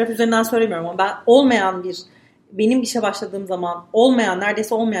bir taraf üzerinden söylemiyorum ama ben benim işe başladığım zaman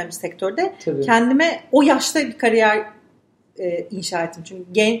neredeyse olmayan bir sektörde kendime o yaşta bir kariyer inşa ettim. Çünkü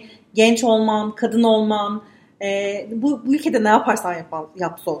genç olman, kadın olman, bu ülkede ne yaparsan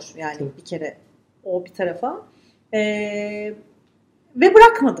yap zor yani bir kere o bir tarafa. Ve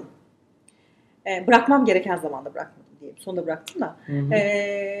bırakmadım. Bırakmam gereken zamanda bırakmadım diyeyim. Sonunda bıraktım da.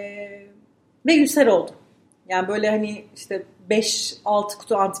 Ve ülser oldum. Yani böyle hani işte 5-6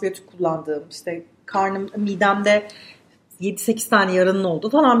 kutu antibiyotik kullandığım, işte midemde 7-8 tane yaranın olduğu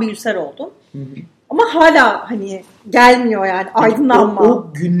falan bir ülser oldu. Ama hala hani gelmiyor yani aydınlanma.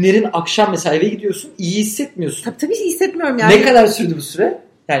 O günlerin akşam mesela eve gidiyorsun, iyi hissetmiyorsun. Tabii iyi hissetmiyorum yani. Ne kadar sürdü bu süre?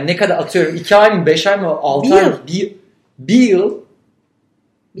 Yani ne kadar, atıyorum 2 ay mı, 5 ay mı, 6 ay mı? Bir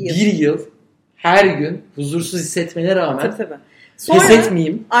yıl her gün huzursuz hissetmene rağmen sonra, pes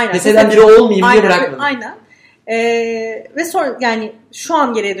etmeyeyim, pes eden biri olmayayım diye bırakmadım. Aynen. Ve sonra yani şu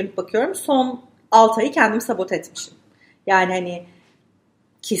an geriye dönüp bakıyorum, son 6 ayı kendimi sabote etmişim. Yani hani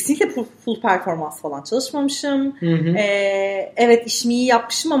kesinlikle full performans falan çalışmamışım. Evet, işimi iyi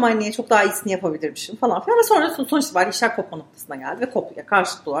yapmışım ama hani çok daha iyisini yapabilirmişim falan filan. Ve sonra sonuç itibariyle işler kopma noktasına geldi ve koptu. Ya,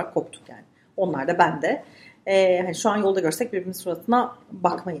 karşılıklı olarak koptuk yani. Onlar da ben de. Hani şu an yolda görsek birbirimizin suratına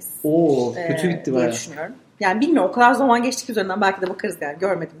bakmayız. Kötü bitti diye bayağı. düşünüyorum. Yani bilmiyorum, o kadar zaman geçtik üzerinden, belki de bakarız yani,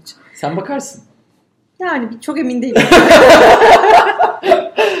 görmedim hiç. Sen bakarsın. Yani çok emin değilim.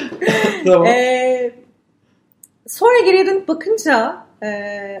 Tamam. Sonra geriye dönüp bakınca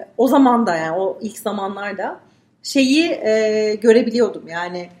o zaman da, yani o ilk zamanlarda şeyi görebiliyordum.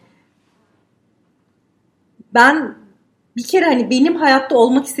 Yani ben bir kere hani benim hayatta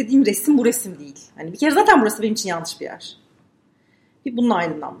olmak istediğim resim bu resim değil. Hani bir kere zaten burası benim için yanlış bir yer. Bir bunun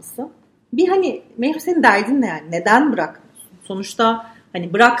aydınlanması. Bir hani Mehru senin derdin ne yani? Neden bırakmıyorsun? Sonuçta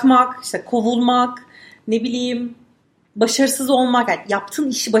hani bırakmak, işte kovulmak, ne bileyim başarısız olmak, yani yaptığın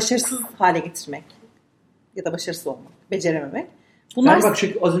işi başarısız hale getirmek ya da başarısız olmak, becerememek. Bunlar... Yani bak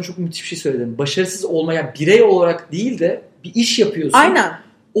az önce çok müthiş bir şey söyledim. Başarısız olmayan birey olarak değil de bir iş yapıyorsun. Aynen.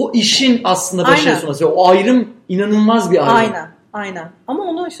 O işin aslında başarısı olması. O ayrım inanılmaz bir ayrım. Aynen. Ama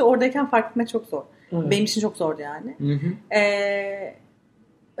onu işte oradayken fark etmek çok zor. Evet. Benim için çok zordu yani.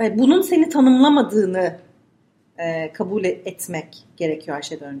 Bunun seni tanımlamadığını kabul etmek gerekiyor her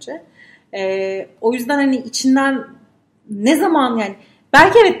şeyden önce. O yüzden hani içinden ne zaman yani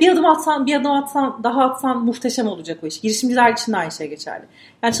belki evet bir adım atsan daha atsan muhteşem olacak o iş. Girişimciler için de aynı şey geçerli.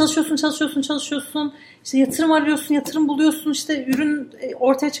 Yani çalışıyorsun. İşte yatırım arıyorsun, yatırım buluyorsun, işte ürün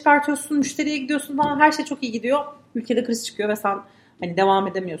ortaya çıkartıyorsun, müşteriye gidiyorsun falan, her şey çok iyi gidiyor. Ülkede kriz çıkıyor ve sen hani devam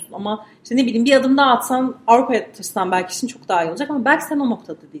edemiyorsun. Ama işte ne bileyim bir adım daha atsan, Avrupa'ya taşısan belki işin çok daha iyi olacak ama belki sen o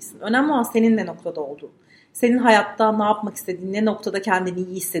noktada değilsin. Önemli olan senin ne noktada olduğun. Senin hayatta ne yapmak istediğin, ne noktada kendini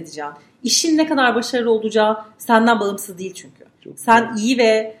iyi hissedeceğin. İşin ne kadar başarılı olacağı senden bağımsız değil çünkü. Sen iyi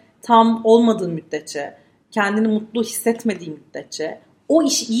ve tam olmadığın müddetçe, kendini mutlu hissetmediğin müddetçe, o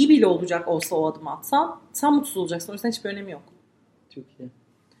iş iyi bile olacak olsa o adımı atsan, sen mutsuz olacaksın. O yüzden hiçbir önemi yok. Çok iyi.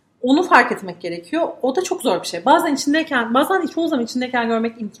 Onu fark etmek gerekiyor. O da çok zor bir şey. Bazen çoğu zaman içindeyken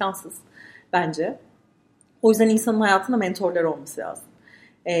görmek imkansız bence. O yüzden insanın hayatında mentorları olması lazım.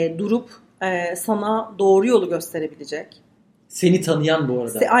 Durup sana doğru yolu gösterebilecek. Seni tanıyan bu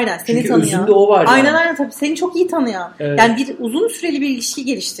arada. Aynen seni çünkü tanıyan. Çünkü özünde o var. Aynen tabii seni çok iyi tanıyan. Evet. Yani bir uzun süreli bir ilişki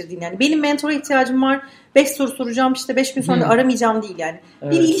geliştirdiğin. Yani benim mentora ihtiyacım var. 5 soru soracağım, işte 5 gün sonra aramayacağım değil yani.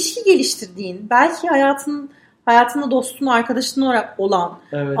 Evet. Bir ilişki geliştirdiğin, belki hayatında dostun, arkadaşın olarak olan,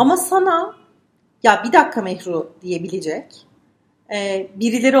 evet, ama sana ya bir dakika Mehru diyebilecek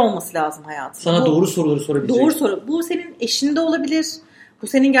birileri olması lazım hayatında. Sana doğru soruları sorabilecek. Doğru soru. Bu senin eşin de olabilir. Bu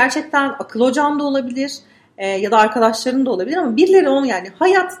senin gerçekten akıl hocan da olabilir. Ya da arkadaşların da olabilir ama birileri onu, yani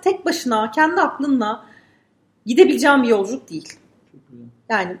hayat tek başına kendi aklınla gidebileceğin bir yolculuk değil.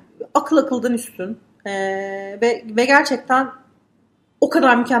 Yani akıldan üstün ve gerçekten o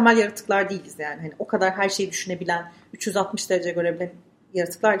kadar mükemmel yaratıklar değiliz yani. Hani o kadar her şeyi düşünebilen, 360 derece görebilen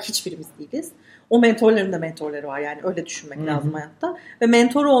yaratıklar hiçbirimiz değiliz. O mentorların da mentorları var yani, öyle düşünmek lazım hayatta. Ve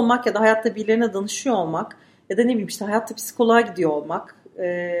mentor olmak ya da hayatta birilerine danışıyor olmak ya da ne bileyim işte hayatta psikoloğa gidiyor olmak,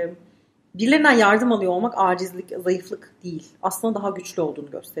 birilerinden yardım alıyor olmak acizlik, zayıflık değil. Aslında daha güçlü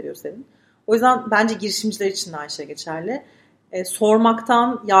olduğunu gösteriyor senin. O yüzden bence girişimciler için de aynı şey geçerli.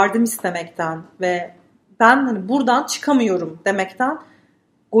 Sormaktan, yardım istemekten ve ben hani buradan çıkamıyorum demekten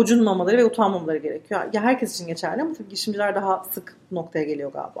gocunmamaları ve utanmamaları gerekiyor. Ya herkes için geçerli ama tabii girişimciler daha sık bu noktaya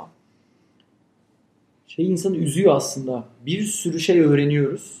geliyor galiba. İnsanı üzüyor aslında. Bir sürü şey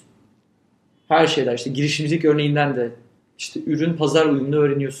öğreniyoruz. Her şeyden, işte girişimcilik örneğinden de işte ürün pazar uyumunu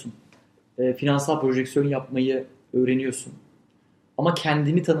öğreniyorsun. Finansal projeksiyon yapmayı öğreniyorsun. Ama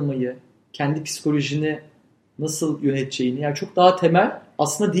kendini tanımayı, kendi psikolojini nasıl yöneteceğini, yani çok daha temel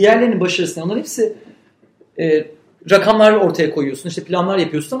aslında diğerlerinin başarısını, onların hepsi rakamlar ortaya koyuyorsun, işte planlar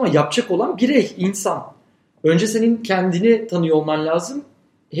yapıyorsun ama yapacak olan birey, insan. Önce senin kendini tanıyor olman lazım.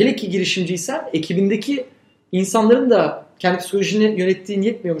 Hele ki girişimciysen ekibindeki insanların da kendi psikolojini yönettiğin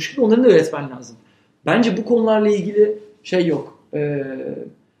yetmiyormuş gibi onların da öğretmen lazım. Bence bu konularla ilgili yok.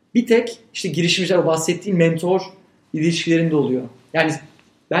 Bir tek işte girişimciler, o bahsettiğim mentor ilişkilerinde oluyor. Yani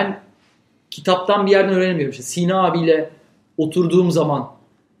ben kitaptan bir yerden öğrenemiyorum. İşte Sina abiyle oturduğum zaman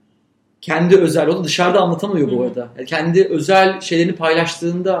kendi özel, o da dışarıda anlatamıyor bu arada. Yani kendi özel şeylerini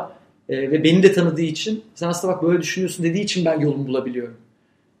paylaştığında ve beni de tanıdığı için, sen aslında bak böyle düşünüyorsun dediği için ben yolumu bulabiliyorum.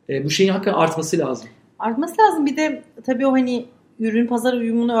 Bu şeyin hakikaten artması lazım. Artması lazım. Bir de tabii o hani ürün pazar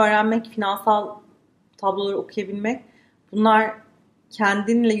uyumunu öğrenmek, finansal tabloları okuyabilmek, bunlar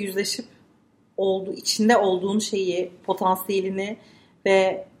kendinle yüzleşip içinde olduğun şeyi, potansiyelini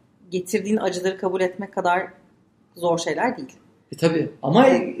ve getirdiğin acıları kabul etmek kadar zor şeyler değil. Tabii ama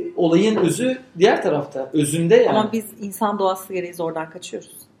olayın özü diğer tarafta. Özünde yani. Ama biz insan doğası gereği zordan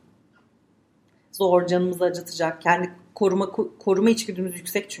kaçıyoruz. Zor, canımızı acıtacak. Kendi koruma içgüdümüz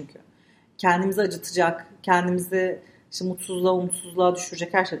yüksek çünkü. Kendimizi acıtacak, kendimizi işte mutsuzluğa, umutsuzluğa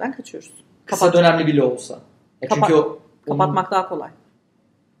düşürecek her şeyden kaçıyoruz. Kısa dönemli bile olsa. Çünkü kapatmak daha kolay.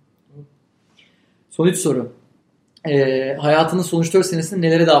 Son 3 soru. Hayatının son 4 senesinde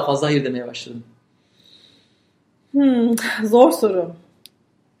nelere daha fazla hayır demeye başladın? Zor soru.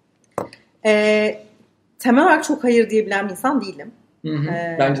 Temel olarak çok hayır diyebilen bir insan değilim.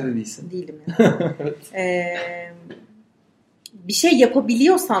 Bence de değilsin. Değilim yani. Evet. Bir şey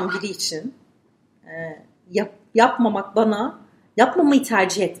yapabiliyorsam biri için yapmamak bana, yapmamayı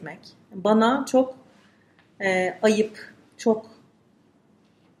tercih etmek bana çok ayıp, çok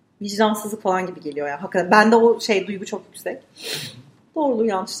vicdansızlık falan gibi geliyor yani. Hakikaten bende o duygu çok yüksek. Doğruluğu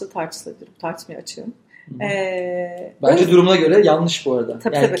yanlışlığı tartışılabilir. Tartışmaya açığım. Bence durumuna göre yanlış bu arada.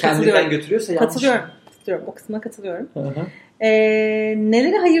 Tabii, kendinden götürüyorsa yanlış. Katılıyorum. O kısmına katılıyorum.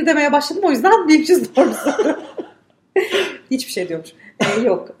 Nelere hayır demeye başladım, o yüzden benim için zor bir soru. Hiçbir şey diyormuş.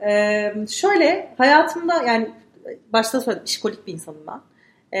 Yok. Şöyle hayatımda yani başta söyledim, işkolik bir insanım ben.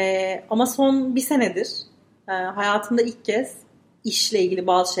 Ama son bir senedir hayatımda ilk kez işle ilgili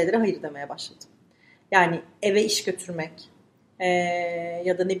bazı şeylere hayır demeye başladım. Yani eve iş götürmek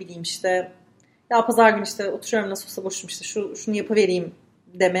ya da ne bileyim işte ya pazar günü işte oturuyorum nasıl olsa boşum işte şunu yapıvereyim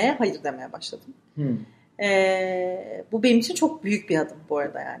demeye hayır demeye başladım. Bu benim için çok büyük bir adım bu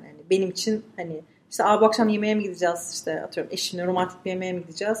arada yani. Hani benim için hani işte bu akşam yemeğe mi gideceğiz işte atıyorum eşimle romantik bir yemeğe mi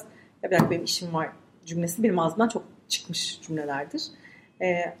gideceğiz ya bir dakika benim işim var cümlesi benim ağzımdan çok çıkmış cümlelerdir.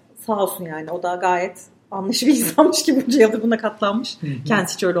 Sağ olsun yani o da gayet anlayışı bir insanmış ki bunca yıldır buna katlanmış.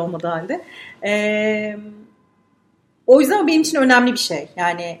 Kendisi hiç öyle olmadığı halde. O yüzden benim için önemli bir şey.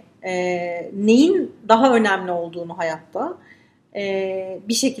 Yani neyin daha önemli olduğunu hayatta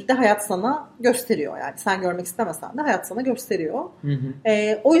bir şekilde hayat sana gösteriyor. Yani sen görmek istemesen de hayat sana gösteriyor.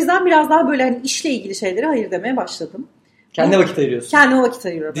 O yüzden biraz daha böyle hani işle ilgili şeylere hayır demeye başladım. Kendine vakit ayırıyorsun. Kendime vakit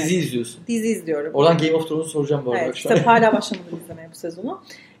ayırıyorum. Dizi izliyorsun. Dizi izliyorum. Oradan Game of Thrones'u soracağım bu arada. Evet, kitap hala başlamadım izlemeye bu sezonu.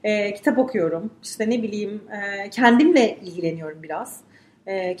 Kitap okuyorum. İşte ne bileyim kendimle ilgileniyorum biraz.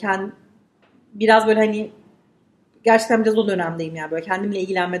 Biraz böyle hani gerçekten biraz o dönemdeyim yani böyle kendimle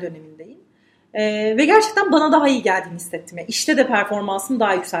ilgilenme dönemindeyim. Ve gerçekten bana daha iyi geldiğini hissettim. Yani işte de performansımı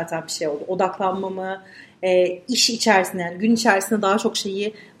daha yükselten bir şey oldu. Odaklanmamı, iş içerisinde yani gün içerisinde daha çok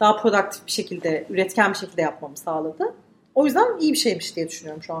şeyi daha produktif bir şekilde, üretken bir şekilde yapmamı sağladı. O yüzden iyi bir şeymiş diye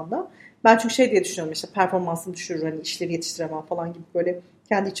düşünüyorum şu anda. Ben çünkü diye düşünüyorum işte performansını düşürür, hani işleri yetiştiremem falan gibi böyle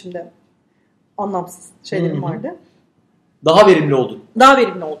kendi içimde anlamsız şeylerim vardı. Daha verimli oldun. Daha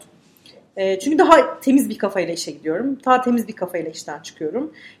verimli oldum. Çünkü daha temiz bir kafayla işe gidiyorum. Daha temiz bir kafayla işten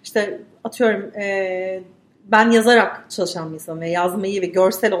çıkıyorum. İşte atıyorum ben yazarak çalışan bir insanım ve yazmayı ve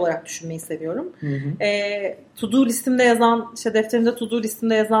görsel olarak düşünmeyi seviyorum. To-do listimde yazan, işte defterimde to-do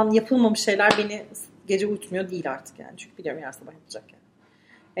listimde yazan yapılmamış şeyler beni gece uyutmuyor değil artık yani. Çünkü biliyorum yarın sabah yapacak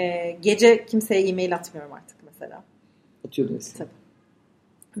yani. Gece kimseye e-mail atmıyorum artık mesela. Atıyordun eskiden. Tabii.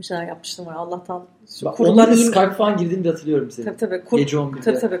 Bir şeyler yapmıştım var Allah'tan. Onların Skype falan girdiğimde hatırlıyorum seni. Tabii. Gece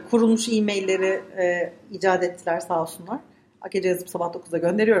 11'de. Tabii. Kurulmuş e-mailleri icat ettiler sağ olsunlar. Gece yazıp sabah 9'da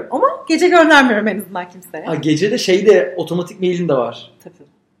gönderiyorum. Ama gece göndermiyorum en azından kimseye. Gece de şeyde otomatik mailin de var. Tabii.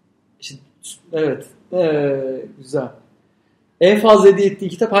 İşte, evet. Güzel. En fazla hediye ettiğin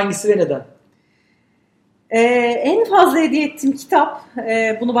kitap hangisi ve neden? En fazla hediye ettiğim kitap,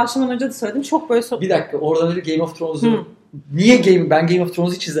 bunu başlamadan önce de söyledim. Çok böyle... Bir dakika, oradan önce Game of Thrones'u... Ben Game of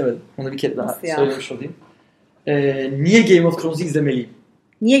Thrones'u hiç izlemedim. Onu bir kere daha söylemiş olayım. Niye Game of Thrones'u izlemeliyim?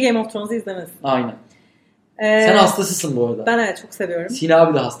 Niye Game of Thrones'u izlemesin? Aynen. Sen hastasısın bu arada. Ben evet çok seviyorum. Sina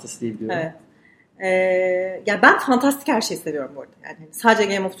abi de hastası diye biliyorum. Evet. Ya ben fantastik her şeyi seviyorum bu arada. Yani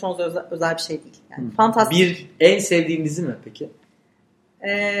sadece Game of Thrones özel bir şey değil. Yani fantastik. En sevdiğin dizi mi peki?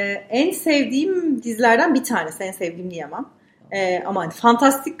 En sevdiğim dizilerden bir tanesi. En sevdiğim diyemem. Ama hani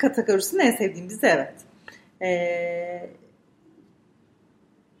fantastik kategorisinde en sevdiğim dizi evet.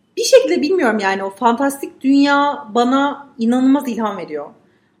 Bir şekilde bilmiyorum yani o fantastik dünya bana inanılmaz ilham veriyor.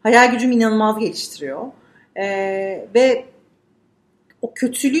 Hayal gücümü inanılmaz geliştiriyor. Ve o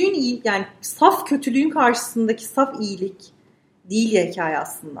kötülüğün yani saf kötülüğün karşısındaki saf iyilik değil ya hikaye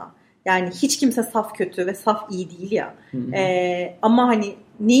aslında. Yani hiç kimse saf kötü ve saf iyi değil ya. Ama hani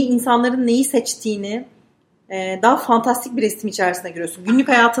insanların neyi seçtiğini daha fantastik bir resim içerisinde görüyorsun. Günlük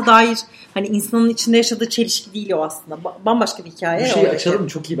hayata dair hani insanın içinde yaşadığı çelişki değil o aslında. Bambaşka bir hikaye. Bu şeyi açalım mı?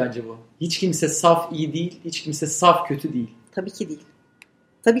 Çok iyi bence bu. Hiç kimse saf iyi değil, hiç kimse saf kötü değil. Tabii ki değil.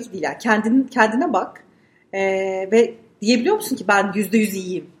 Tabii ki değil. Yani kendine bak ve diyebiliyor musun ki ben %100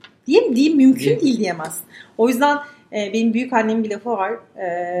 iyiyim? Diyeyim mümkün değil diyemez. O yüzden benim büyük annemin bir lafı var.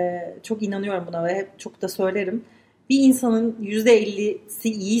 Çok inanıyorum buna ve hep çok da söylerim. Bir insanın %50'si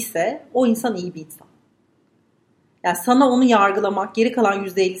iyiyse o insan iyi bir insan. Yani sana onu yargılamak, geri kalan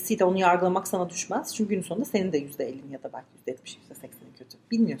 %50'siyle de onu yargılamak sana düşmez. Çünkü günün sonunda senin de %50'in ya da belki %70'in, %80'in kötü.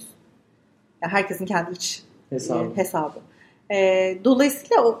 Bilmiyorsun. Yani herkesin kendi iç hesabı.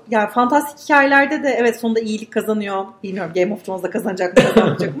 Dolayısıyla yani fantastik hikayelerde de evet sonunda iyilik kazanıyor. Bilmiyorum Game of Thrones'da kazanacak mı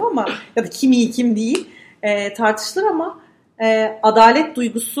kazanmayacak mı ama ya da kim iyi kim değil tartışılır ama adalet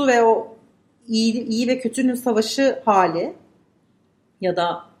duygusu ve o iyi ve kötünün savaşı hali ya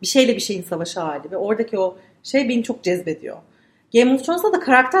da bir şeyle bir şeyin savaşı hali ve oradaki o şey beni çok cezbediyor. Game of Thrones'da da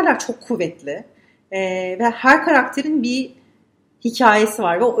karakterler çok kuvvetli. Ve her karakterin bir hikayesi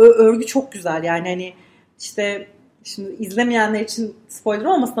var ve o örgü çok güzel. Yani hani işte şimdi izlemeyenler için spoiler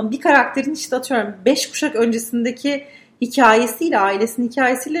olmasın ama bir karakterin işte atıyorum 5 kuşak öncesindeki hikayesiyle, ailesinin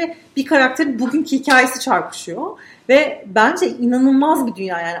hikayesiyle bir karakterin bugünkü hikayesi çarpışıyor. Ve bence inanılmaz bir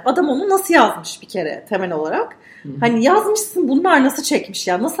dünya yani. Adam onu nasıl yazmış bir kere temel olarak. Hani yazmışsın, bunlar nasıl çekmiş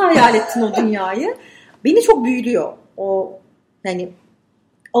ya? Nasıl hayal ettin o dünyayı? Beni çok büyülüyor. O hani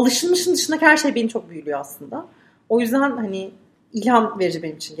alışılmışın dışındaki her şey beni çok büyülüyor aslında. O yüzden hani ilham verici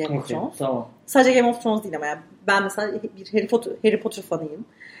benim için Game of Thrones. Tamam. Sadece Game of Thrones değil ama yani ben mesela bir Harry Potter fanıyım.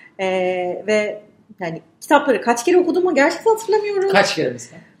 Ve yani kitapları kaç kere okuduğumu gerçekten hatırlamıyorum. Kaç kere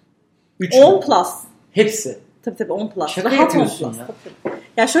mesela? 10 plus. Hepsi. Tabii 10 plus. Şaka yapıyorsun ya. Tabii.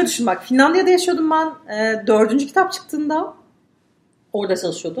 Ya şöyle düşün bak, Finlandiya'da yaşıyordum ben. 4. kitap çıktığında orada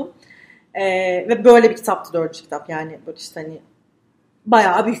çalışıyordum. Ve böyle bir kitaptı 4. kitap. Yani böyle işte hani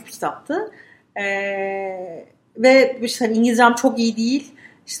bayağı büyük bir kitaptı. Ve işte hani İngilizcem çok iyi değil.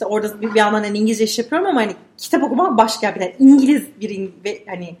 İşte orada bir yandan hani İngilizce iş yapıyorum ama hani kitap okumak başka bir İngiliz ve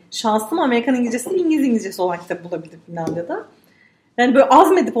hani şansım Amerikan İngilizcesi değil, İngiliz İngilizcesi olan kitap bulabildim Finlandiya'da. Yani böyle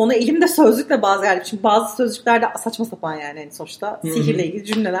azmedip onu elimde sözlükle bazı yerler. Çünkü bazı sözlükler de saçma sapan yani hani sonuçta sihirle ilgili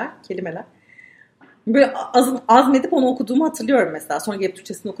cümleler, kelimeler. Böyle azmedip onu okuduğumu hatırlıyorum mesela. Sonra gelip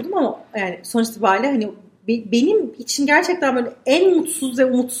Türkçesini okudum ama yani sonuç itibariyle hani benim için gerçekten böyle en mutsuz ve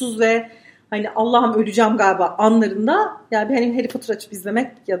umutsuz ve hani Allah'ım öleceğim galiba anlarında yani hani Harry Potter açıp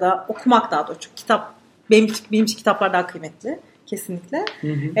izlemek ya da okumak daha doğrusu. Çünkü kitap benim için kitaplar daha kıymetli kesinlikle.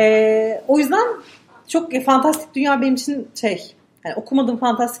 O yüzden çok fantastik dünya benim için yani okumadığım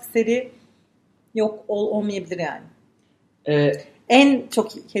fantastik seri yok olmayabilir yani. En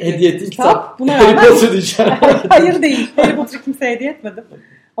çok hediye ettiğim kitap. Buna rağmen Harry Potter diyeceğim. Hayır değil. Harry Potter'ı kimseye hediye etmedim.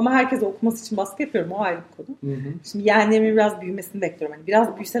 Ama herkese okuması için baskı yapıyorum. O ayrı bir konu. Şimdi yeğenlerimin biraz büyümesini bekliyorum. Hani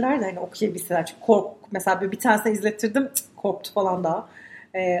biraz büyüseler de hani okuyabilseler. Çünkü mesela bir tanesini izlettirdim. Korktu falan daha.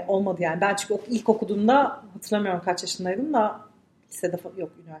 Olmadı yani. Ben çünkü ilk okuduğumda hatırlamıyorum kaç yaşındaydım da lisede yok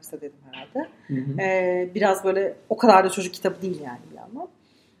üniversitedeydim herhalde. Biraz böyle o kadar da çocuk kitabı değil yani bir yandan.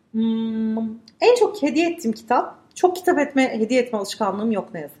 En çok hediye ettiğim kitap. Çok kitap hediye etme alışkanlığım yok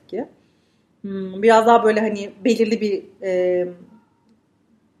ne yazık ki. Biraz daha böyle hani belirli bir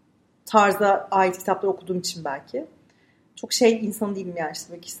tarza ait kitaplar okuduğum için belki. Çok insanı değilim yani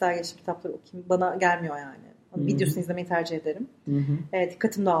işte böyle kişisel gelişim kitapları okuyayım. Bana gelmiyor yani. Videosunu izlemeyi tercih ederim.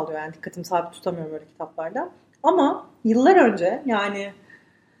 Dikkatim dağılıyor yani. Dikkatimi sabit tutamıyorum böyle kitaplarda. Ama yıllar önce yani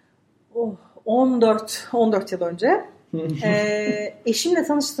 14 yıl önce eşimle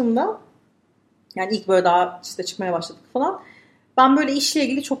tanıştığımda yani ilk böyle daha işte çıkmaya başladık falan. Ben böyle işle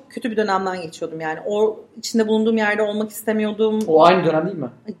ilgili çok kötü bir dönemden geçiyordum yani. O içinde bulunduğum yerde olmak istemiyordum. O aynı dönem değil mi?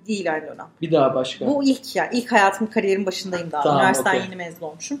 Değil aynı dönem. Bir daha başka. Bu ilk hayatım, kariyerin başındayım daha. Tamam, üniversiteden yeni mezun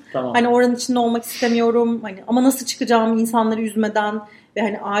olmuşum. Tamam. Hani oranın içinde olmak istemiyorum. Hani ama nasıl çıkacağım insanları üzmeden ve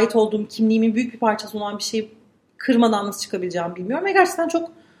hani ait olduğum kimliğimin büyük bir parçası olan bir şeyi kırmadan nasıl çıkabileceğimi bilmiyorum. Ve gerçekten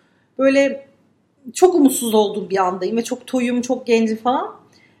çok böyle çok umutsuz olduğum bir andayım ve çok toyum, çok gencim falan.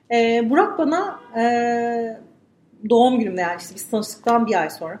 Burak bana doğum günümde yani işte biz tanıştıktan bir ay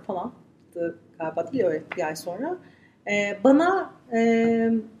sonra falan galiba değil öyle bir ay sonra bana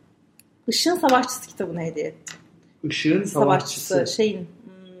Işığın Savaşçısı kitabını hediye etti. Işığın Savaşçısı.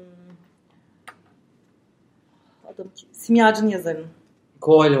 Adam Simyacı'nın yazarının.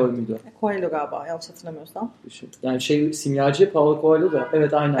 Coelho muydu? Coelho galiba yanlış hatırlamıyorsam. Yani simyacı Paulo Coelho da.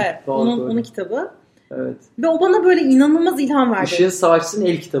 Evet aynen. Evet onun kitabı. Evet. Ve o bana böyle inanılmaz ilham verdi. Işığın Savaşçısı'nın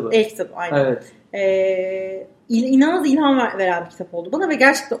el kitabı. El kitabı aynen. Evet. İnanılmaz ilham veren bir kitap oldu bana ve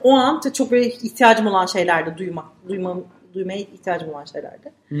gerçekten o an çok böyle ihtiyacım olan şeylerdi duymaya ihtiyacım olan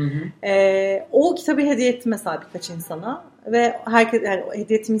şeylerdi. O kitabı hediye ettim mesela birkaç insana ve herkes yani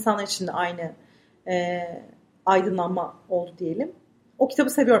hediye ettiğim insanlar için de aynı aydınlanma oldu diyelim. O kitabı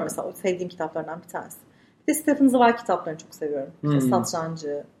seviyorum mesela. O sevdiğim kitaplardan bir tanesi. Bir de Stephen Zweig kitaplarını çok seviyorum. İşte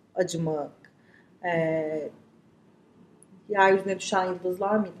Satrancı, Acımak, Yeryüzüne Düşen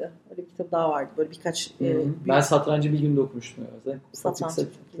Yıldızlar mıydı? Öyle bir kitap daha vardı. Böyle birkaç... Ben Satrancı bir günde okumuştum. Satrancı.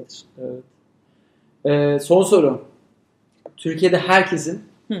 Evet. Son soru. Türkiye'de herkesin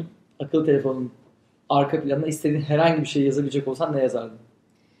akıllı telefonun arka planına istediğin herhangi bir şey yazabilecek olsan ne yazardın?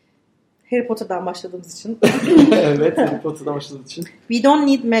 Harry Potter'dan başladığımız için. Evet, Harry Potter'dan başladığımız için. We don't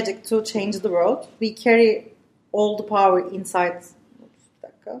need magic to change the world. We carry all the power inside... Bir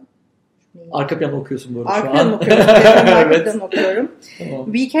dakika. Arka planı okuyorsun bu arada arka şu an. arka planı okuyorum.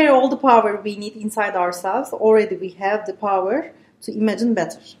 Tamam. We carry all the power we need inside ourselves. Already we have the power to imagine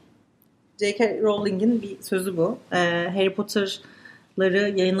better. J.K. Rowling'in bir sözü bu. Harry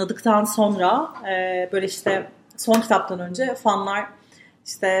Potter'ları yayınladıktan sonra böyle işte son kitaptan önce fanlar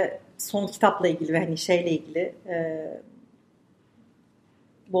işte son kitapla ilgili ve hani şeyle ilgili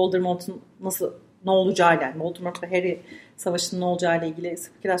Voldemort'un ne olacağıyla, yani Voldemort ve Harry savaşının ne olacağıyla ilgili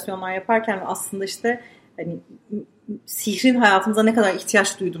spekülasyonlar yaparken aslında işte hani sihrin hayatımıza ne kadar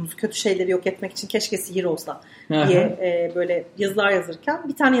ihtiyaç duyduğumuzu, kötü şeyleri yok etmek için keşke sihir olsa diye böyle yazılar yazırken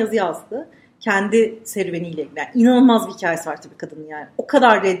bir tane yazı yazdı. Kendi serüveniyle ilgili. Yani inanılmaz bir hikayesi var tabii kadının yani. O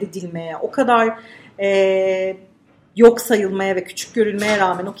kadar reddedilmeye, o kadar yok sayılmaya ve küçük görülmeye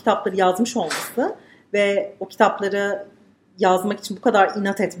rağmen o kitapları yazmış olması ve o kitapları yazmak için bu kadar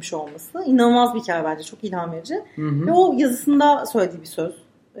inat etmiş olması inanılmaz bir hikaye bence. Çok ilham verici. Ve o yazısında söylediği bir söz.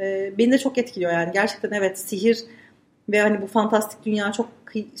 Beni de çok etkiliyor yani. Gerçekten evet, sihir ve hani bu fantastik dünya çok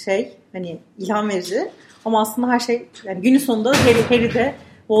hani ilham verici. Ama aslında her şey yani günün sonunda Harry de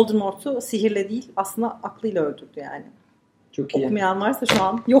Voldemort'u sihirle değil aslında aklıyla öldürdü yani. Çok iyi. Okumayan varsa şu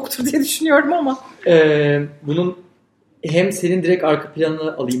an yoktur diye düşünüyorum ama. Bunun hem senin direkt arka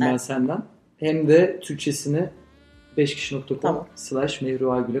planını alayım ben senden, hem de Türkçesini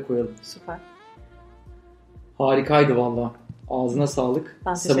 5kişi.com/Mehru Aygül'e koyalım. Süper. Harikaydı valla. Ağzına sağlık.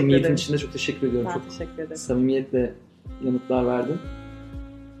 Ben teşekkür Samimiyetin ederim. için de çok teşekkür ediyorum. Ben çok teşekkür ederim. Samimiyetle yanıtlar verdin.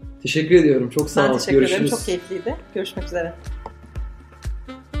 Teşekkür ediyorum. Çok sağ ol. Ben teşekkür ederim. Çok keyifliydi. Görüşmek üzere.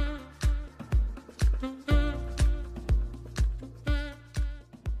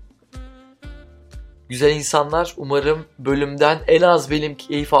 Güzel insanlar, umarım bölümden en az benim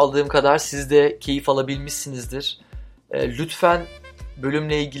keyif aldığım kadar siz de keyif alabilmişsinizdir. Lütfen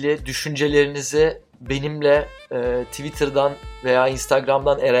bölümle ilgili düşüncelerinizi benimle Twitter'dan veya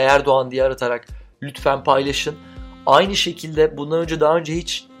Instagram'dan Eray Erdoğan diye aratarak lütfen paylaşın. Aynı şekilde daha önce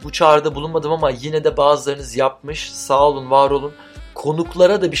hiç bu çağrıda bulunmadım ama yine de bazılarınız yapmış. Sağ olun, var olun.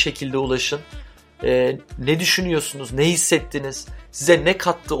 Konuklara da bir şekilde ulaşın. Ne düşünüyorsunuz, ne hissettiniz, size ne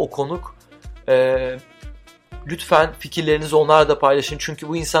kattı o konuk? Lütfen fikirlerinizi onlarla da paylaşın. Çünkü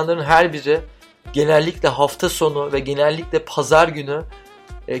bu insanların her biri genellikle hafta sonu ve genellikle pazar günü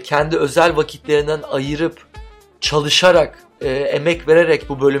kendi özel vakitlerinden ayırıp çalışarak, emek vererek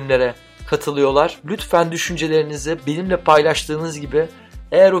bu bölümlere katılıyorlar. Lütfen düşüncelerinizi benimle paylaştığınız gibi,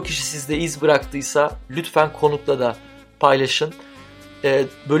 eğer o kişi sizde iz bıraktıysa lütfen konukla da paylaşın.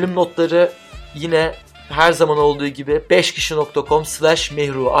 Bölüm notları yine her zaman olduğu gibi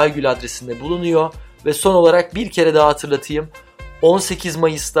 5kişi.com/Mehru Aygül adresinde bulunuyor. Ve son olarak bir kere daha hatırlatayım. 18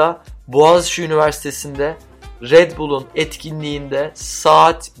 Mayıs'ta Boğaziçi Üniversitesi'nde Red Bull'un etkinliğinde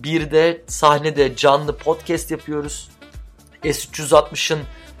saat 1'de sahnede canlı podcast yapıyoruz. S360'ın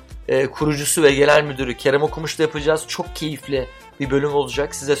kurucusu ve genel müdürü Kerem Okumuş'la yapacağız. Çok keyifli bir bölüm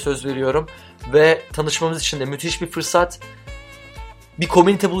olacak, size söz veriyorum. Ve tanışmamız için de müthiş bir fırsat. Bir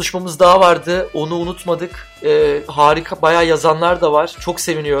komünite buluşmamız daha vardı. Onu unutmadık. Harika, bayağı yazanlar da var. Çok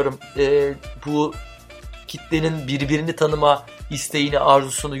seviniyorum. Bu kitlenin birbirini tanıma isteğini,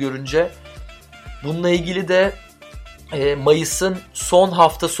 arzusunu görünce. Bununla ilgili de Mayıs'ın son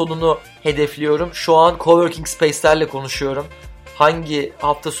hafta sonunu hedefliyorum. Şu an coworking space'lerle konuşuyorum. Hangi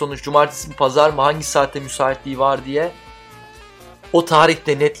hafta sonu, cumartesi mi pazar mı, hangi saatte müsaitliği var diye. O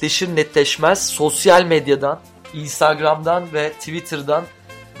tarihte netleşir netleşmez sosyal medyadan, Instagram'dan ve Twitter'dan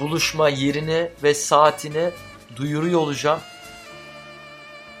buluşma yerini ve saatini duyuruyor olacağım.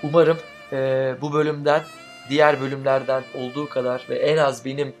 Umarım bu bölümden, diğer bölümlerden olduğu kadar ve en az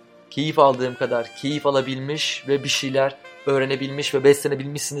benim keyif aldığım kadar keyif alabilmiş ve bir şeyler öğrenebilmiş ve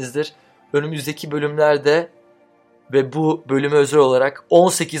beslenebilmişsinizdir. Önümüzdeki bölümlerde ve bu bölüme özel olarak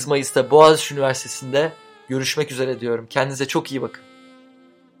 18 Mayıs'ta Boğaziçi Üniversitesi'nde görüşmek üzere diyorum. Kendinize çok iyi bakın.